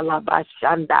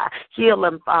 Italabashanda. Heal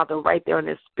him, Father, right there in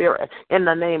his spirit. In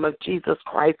the name of Jesus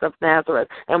Christ of Nazareth.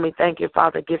 And we thank you,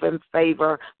 Father. Give him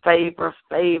favor for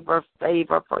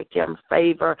him.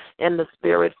 Favor in the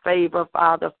spirit. Favor,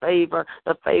 Father. Favor,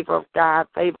 the favor of God.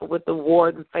 Favor with the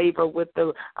warden. Favor with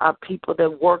the people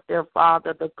that work there,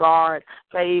 Father, the guard.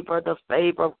 Favor, the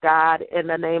favor of God in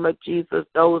the name of Jesus.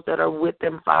 Those that are with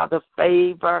him, Father,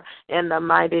 favor in the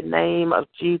mighty name of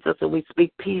Jesus. And we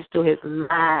speak peace to his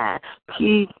mind.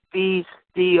 Peace, be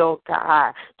still,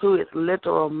 God, to his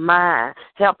literal mind.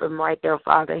 Help him right there,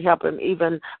 Father. Help him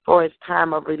even for his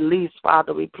time of release,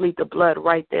 Father. We plead the blood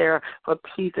right there for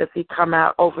peace as he come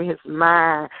out over his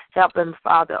mind. Help him,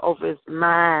 Father, over his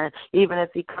mind. Even as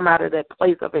he come out of that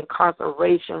place of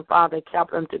incarceration, Father,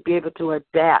 help him to be able to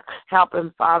adapt. Help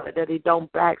him, Father, that he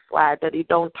don't backslide, that he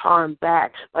don't turn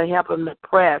back, but help him to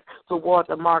press toward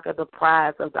the mark of the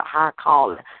prize of the high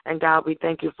calling. And God, we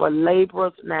thank you for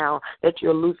laborers now that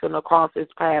you're loosing across his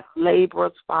path.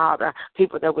 Laborers, Father,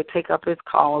 people that would take up his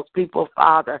calls, people,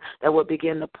 Father, that would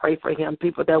begin to pray for him,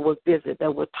 people that would visit,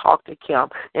 that would talk to him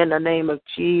in the name of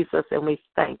Jesus. And we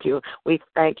thank you. We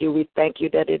thank you. We thank you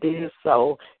that it is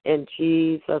so. In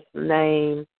Jesus'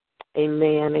 name,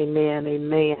 amen, amen,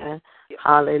 amen.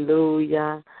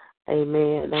 Hallelujah.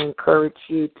 Amen. I encourage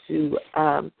you to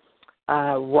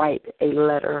write a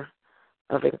letter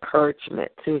of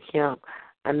encouragement to him.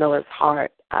 I know it's hard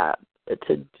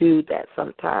to do that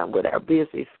sometime with our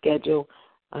busy schedule.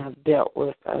 I've dealt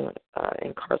with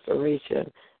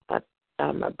incarceration.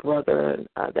 My brother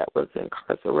that was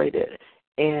incarcerated,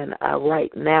 and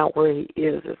right now where he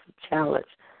is a challenge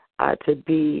to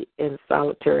be in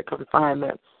solitary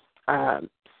confinement,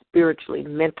 spiritually,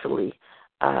 mentally,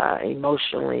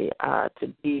 emotionally, to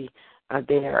be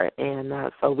there.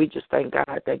 And so we just thank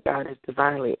God that God is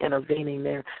divinely intervening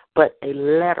there. But a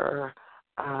letter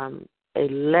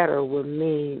will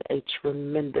mean a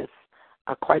tremendous,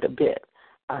 quite a bit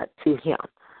to him.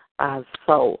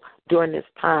 So during this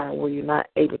time where you're not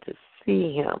able to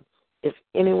see him, if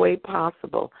any way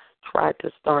possible, try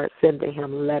to start sending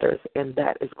him letters, and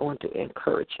that is going to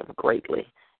encourage him greatly.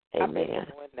 Amen. I've been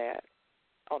doing that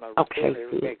on a regular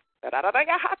basis.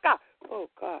 Oh,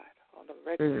 God, on a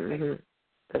regular basis.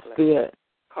 That's good.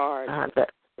 Cards,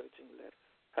 encouraging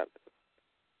letters.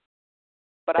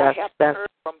 But I haven't heard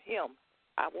from him.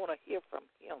 I want to hear from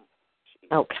him.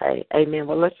 Okay, amen.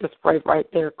 Well, let's just pray right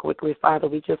there quickly, Father.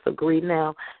 We just agree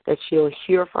now that you'll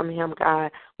hear from him,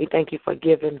 God. We thank you for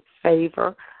giving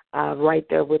favor right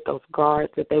there with those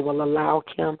guards, that they will allow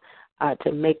him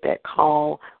to make that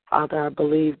call. Father, I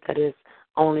believe that it's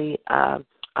only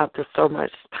up to so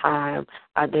much time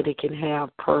that he can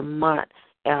have per month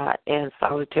in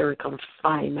solitary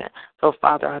confinement. So,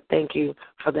 Father, I thank you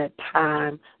for that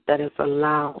time that is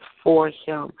allowed for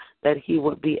him, that he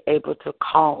would be able to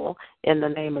call in the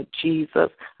name of Jesus.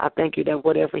 I thank you that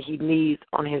whatever he needs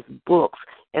on his books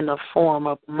in the form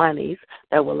of monies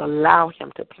that will allow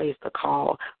him to place the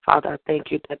call, Father, I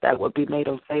thank you that that would be made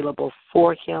available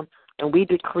for him. And we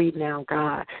decree now,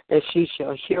 God, that she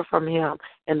shall hear from him,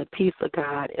 and the peace of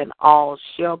God, and all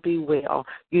shall be well.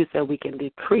 You said we can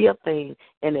decree a thing,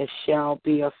 and it shall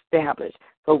be established.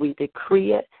 So we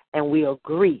decree it, and we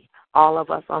agree, all of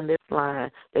us on this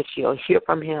line, that she'll hear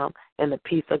from him, and the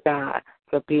peace of God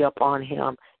shall be upon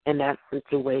him in that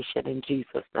situation in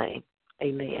Jesus' name.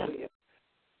 Amen.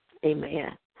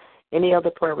 Amen. Any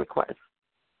other prayer requests?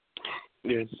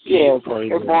 Yes.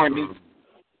 Good morning.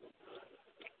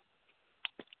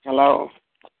 Hello.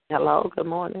 Hello, good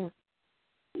morning.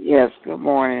 Yes, good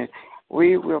morning.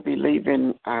 We will be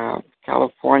leaving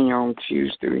California on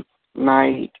Tuesday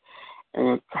night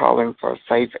and calling for a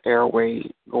safe airway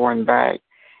going back,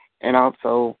 and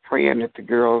also praying that the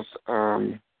girls,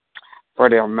 for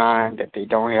their mind, that they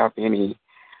don't have any,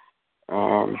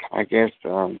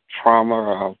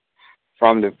 trauma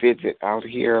from the visit out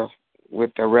here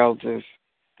with their relatives,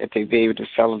 that they be able to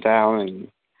settle down and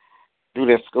do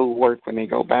their schoolwork when they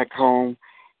go back home,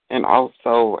 and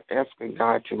also asking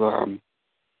God to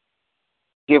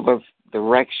give us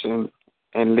direction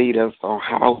and lead us on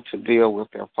how to deal with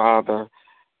their father.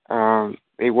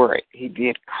 He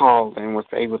did call and was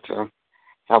able to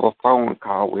have a phone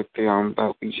call with them,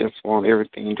 but we just want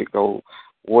everything to go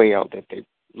well, that their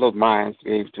little minds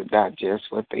be able to digest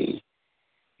what they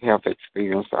have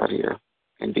experience out here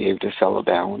and be able to settle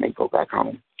down when they go back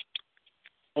home.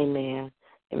 Amen.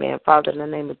 Amen. Father, in the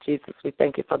name of Jesus, we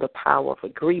thank you for the power of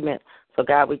agreement. So,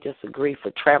 God, we just agree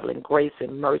for traveling grace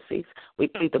and mercies. We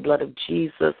plead the blood of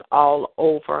Jesus all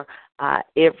over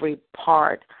every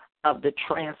part of the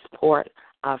transport,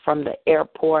 from the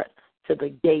airport to the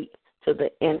gate, to the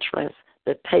entrance,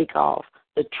 the takeoff,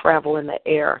 the travel in the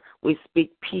air. We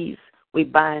speak peace. We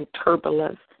bind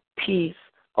turbulence, peace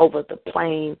over the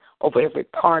plane, over every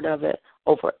part of it,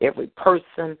 over every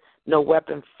person. No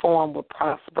weapon formed will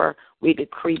prosper. We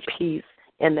decree peace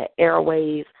in the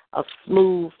airways, a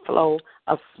smooth flow,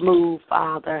 a smooth,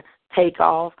 Father,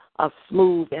 takeoff, a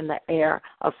smooth in the air,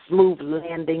 a smooth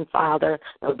landing, Father.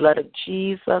 The blood of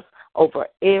Jesus over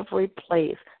every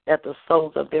place that the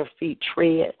soles of their feet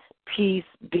tread. Peace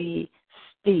be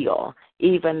still.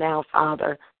 Even now,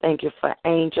 Father, thank you for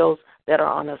angels that are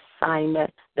on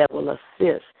assignment that will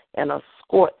assist and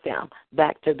escort them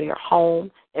back to their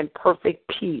home in perfect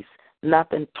peace.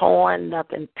 Nothing torn,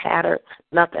 nothing tattered,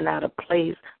 nothing out of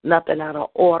place, nothing out of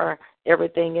order.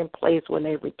 Everything in place when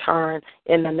they return.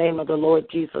 In the name of the Lord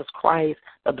Jesus Christ,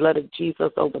 the blood of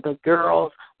Jesus over the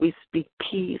girls, we speak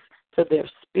peace to their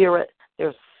spirit,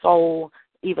 their soul,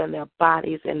 even their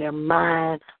bodies and their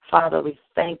mind. Father, we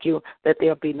thank you that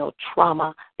there'll be no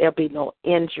trauma, there'll be no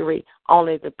injury,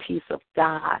 only the peace of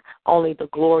God, only the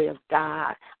glory of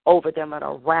God over them and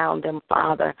around them,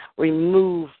 Father.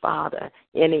 Remove, Father,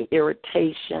 any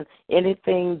irritation,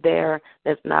 anything there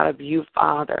that's not of you,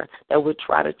 Father, that would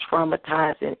try to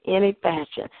traumatize in any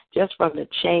fashion, just from the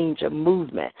change of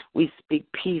movement. We speak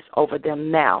peace over them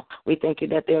now. We thank you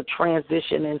that they'll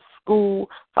transition in school,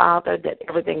 Father, that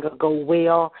everything will go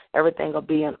well, everything will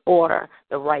be in order,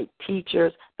 the right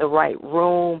teachers, the right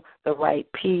room, the right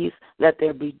peace. Let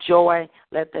there be joy.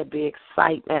 Let there be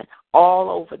excitement all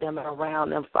over them and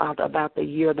around them, Father, about the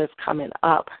year that's coming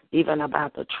up, even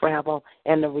about the travel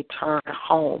and the return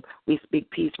home. We speak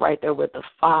peace right there with the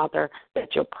Father,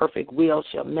 that your perfect will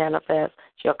shall manifest,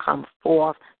 shall come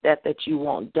forth, that you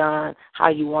want done, how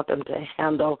you want them to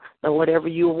handle, and whatever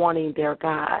you're wanting, dear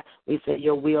God, we say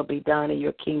your will be done and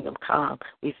your kingdom come.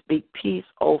 We speak peace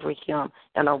over him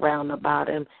and around about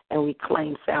him, and we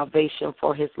claim salvation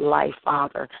for his life,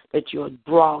 Father, that you'll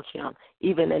draw him,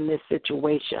 even in this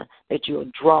situation, that you'll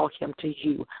draw him to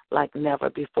you like never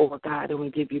before, God, and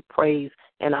we give you praise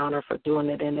and honor for doing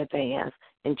it in advance.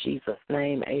 In Jesus'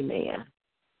 name, amen.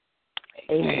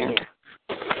 Amen.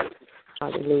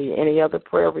 Hallelujah. Any other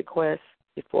prayer requests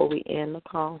before we end the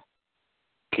call?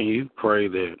 Can you pray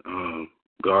that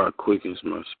God quickens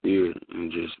my spirit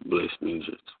and just bless me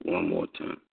just one more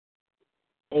time?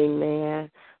 Amen.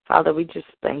 Father, we just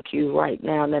thank you right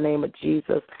now in the name of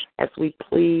Jesus as we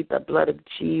plead the blood of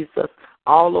Jesus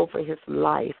all over his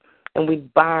life, and we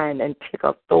bind and take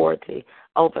authority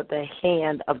over the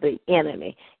hand of the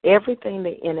enemy. Everything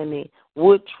the enemy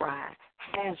would try,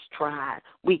 has tried,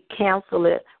 we cancel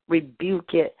it,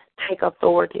 rebuke it, take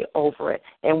authority over it,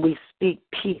 and we speak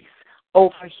peace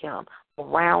over him,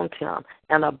 around him,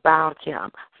 and about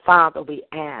him. Father, we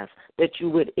ask that you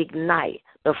would ignite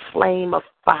the flame of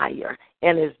fire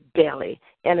in his belly,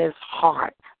 in his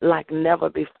heart, like never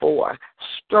before.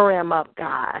 Stir him up,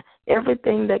 God.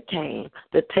 Everything that came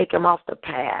to take him off the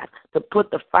path, to put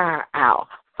the fire out,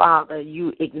 Father,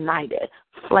 you ignite it.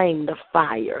 Flame the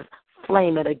fire.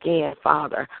 Flame it again,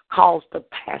 Father. Cause the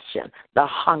passion, the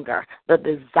hunger, the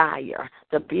desire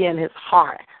to be in his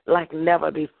heart like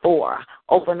never before.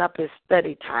 Open up his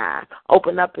study time.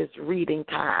 Open up his reading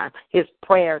time, his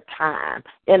prayer time.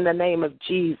 In the name of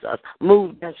Jesus,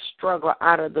 move that struggle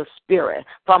out of the spirit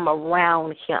from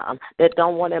around him that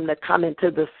don't want him to come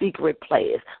into the secret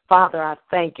place. Father, I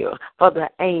thank you for the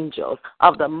angels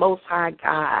of the Most High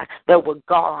God that will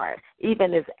guard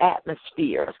even his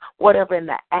atmospheres, whatever in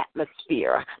the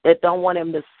atmosphere that don't want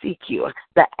him to seek you,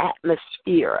 the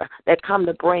atmosphere that come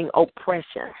to bring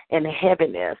oppression and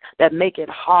heaviness, that make it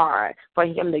hard for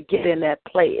him to get in that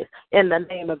place. In the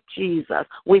name of Jesus,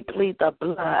 we plead the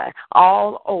blood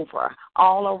all over,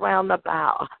 all around the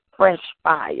bow. Fresh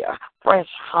fire, fresh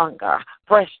hunger,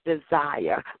 fresh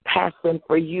desire, passion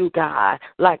for you, God,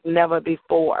 like never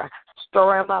before.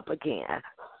 Stir him up again.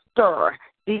 Stir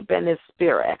deep in his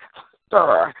spirit.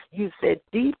 Stir. You said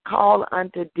deep call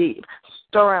unto deep.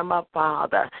 Stir him up,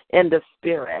 Father, in the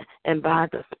spirit and by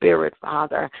the spirit,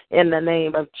 Father, in the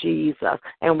name of Jesus.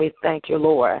 And we thank you,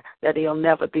 Lord, that he'll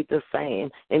never be the same.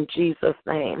 In Jesus'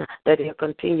 name, that he'll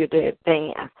continue to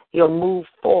advance. He'll move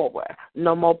forward.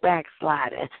 No more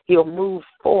backsliding. He'll move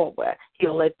forward.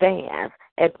 He'll advance.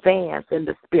 advance in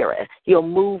the Spirit. He'll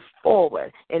move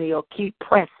forward, and he'll keep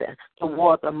pressing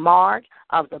toward the mark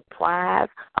of the prize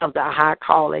of the high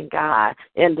calling, God,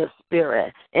 in the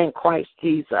Spirit, in Christ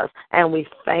Jesus. And we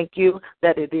thank you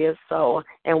that it is so,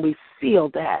 and we seal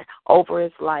that over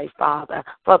his life, Father,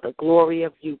 for the glory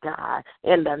of you, God.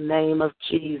 In the name of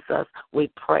Jesus, we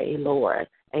pray, Lord.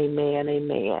 Amen,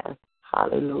 amen.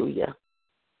 Hallelujah.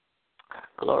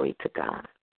 Glory to God.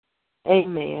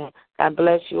 Amen. God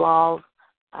bless you all.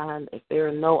 And if there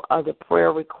are no other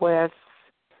prayer requests,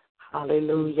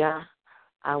 hallelujah,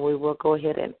 we will go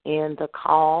ahead and end the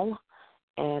call,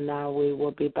 and we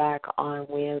will be back on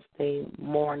Wednesday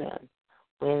morning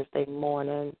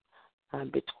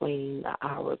between the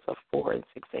hours of 4 and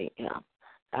 6 a.m.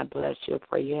 God bless you. I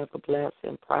pray you have a blessed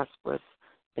and prosperous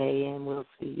day, and we'll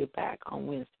see you back on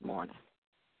Wednesday morning.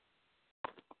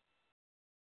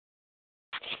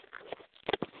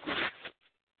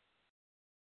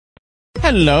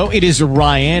 Hello, it is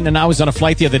Ryan, and I was on a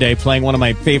flight the other day playing one of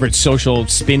my favorite social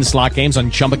spin slot games on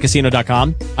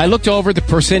ChumbaCasino.com. I looked over at the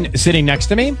person sitting next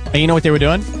to me, and you know what they were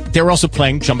doing? They were also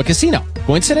playing Chumba Casino.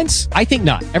 Coincidence? I think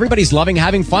not. Everybody's loving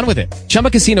having fun with it. Chumba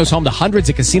Casino is home to hundreds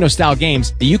of casino-style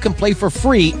games that you can play for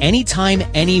free anytime,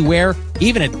 anywhere,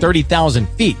 even at 30,000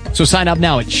 feet. So sign up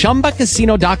now at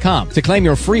ChumbaCasino.com to claim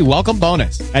your free welcome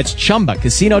bonus. That's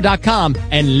ChumbaCasino.com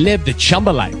and live the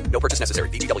Chumba life. No purchase necessary.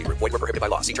 VGW. Void where prohibited by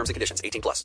law. See terms and conditions. 18+.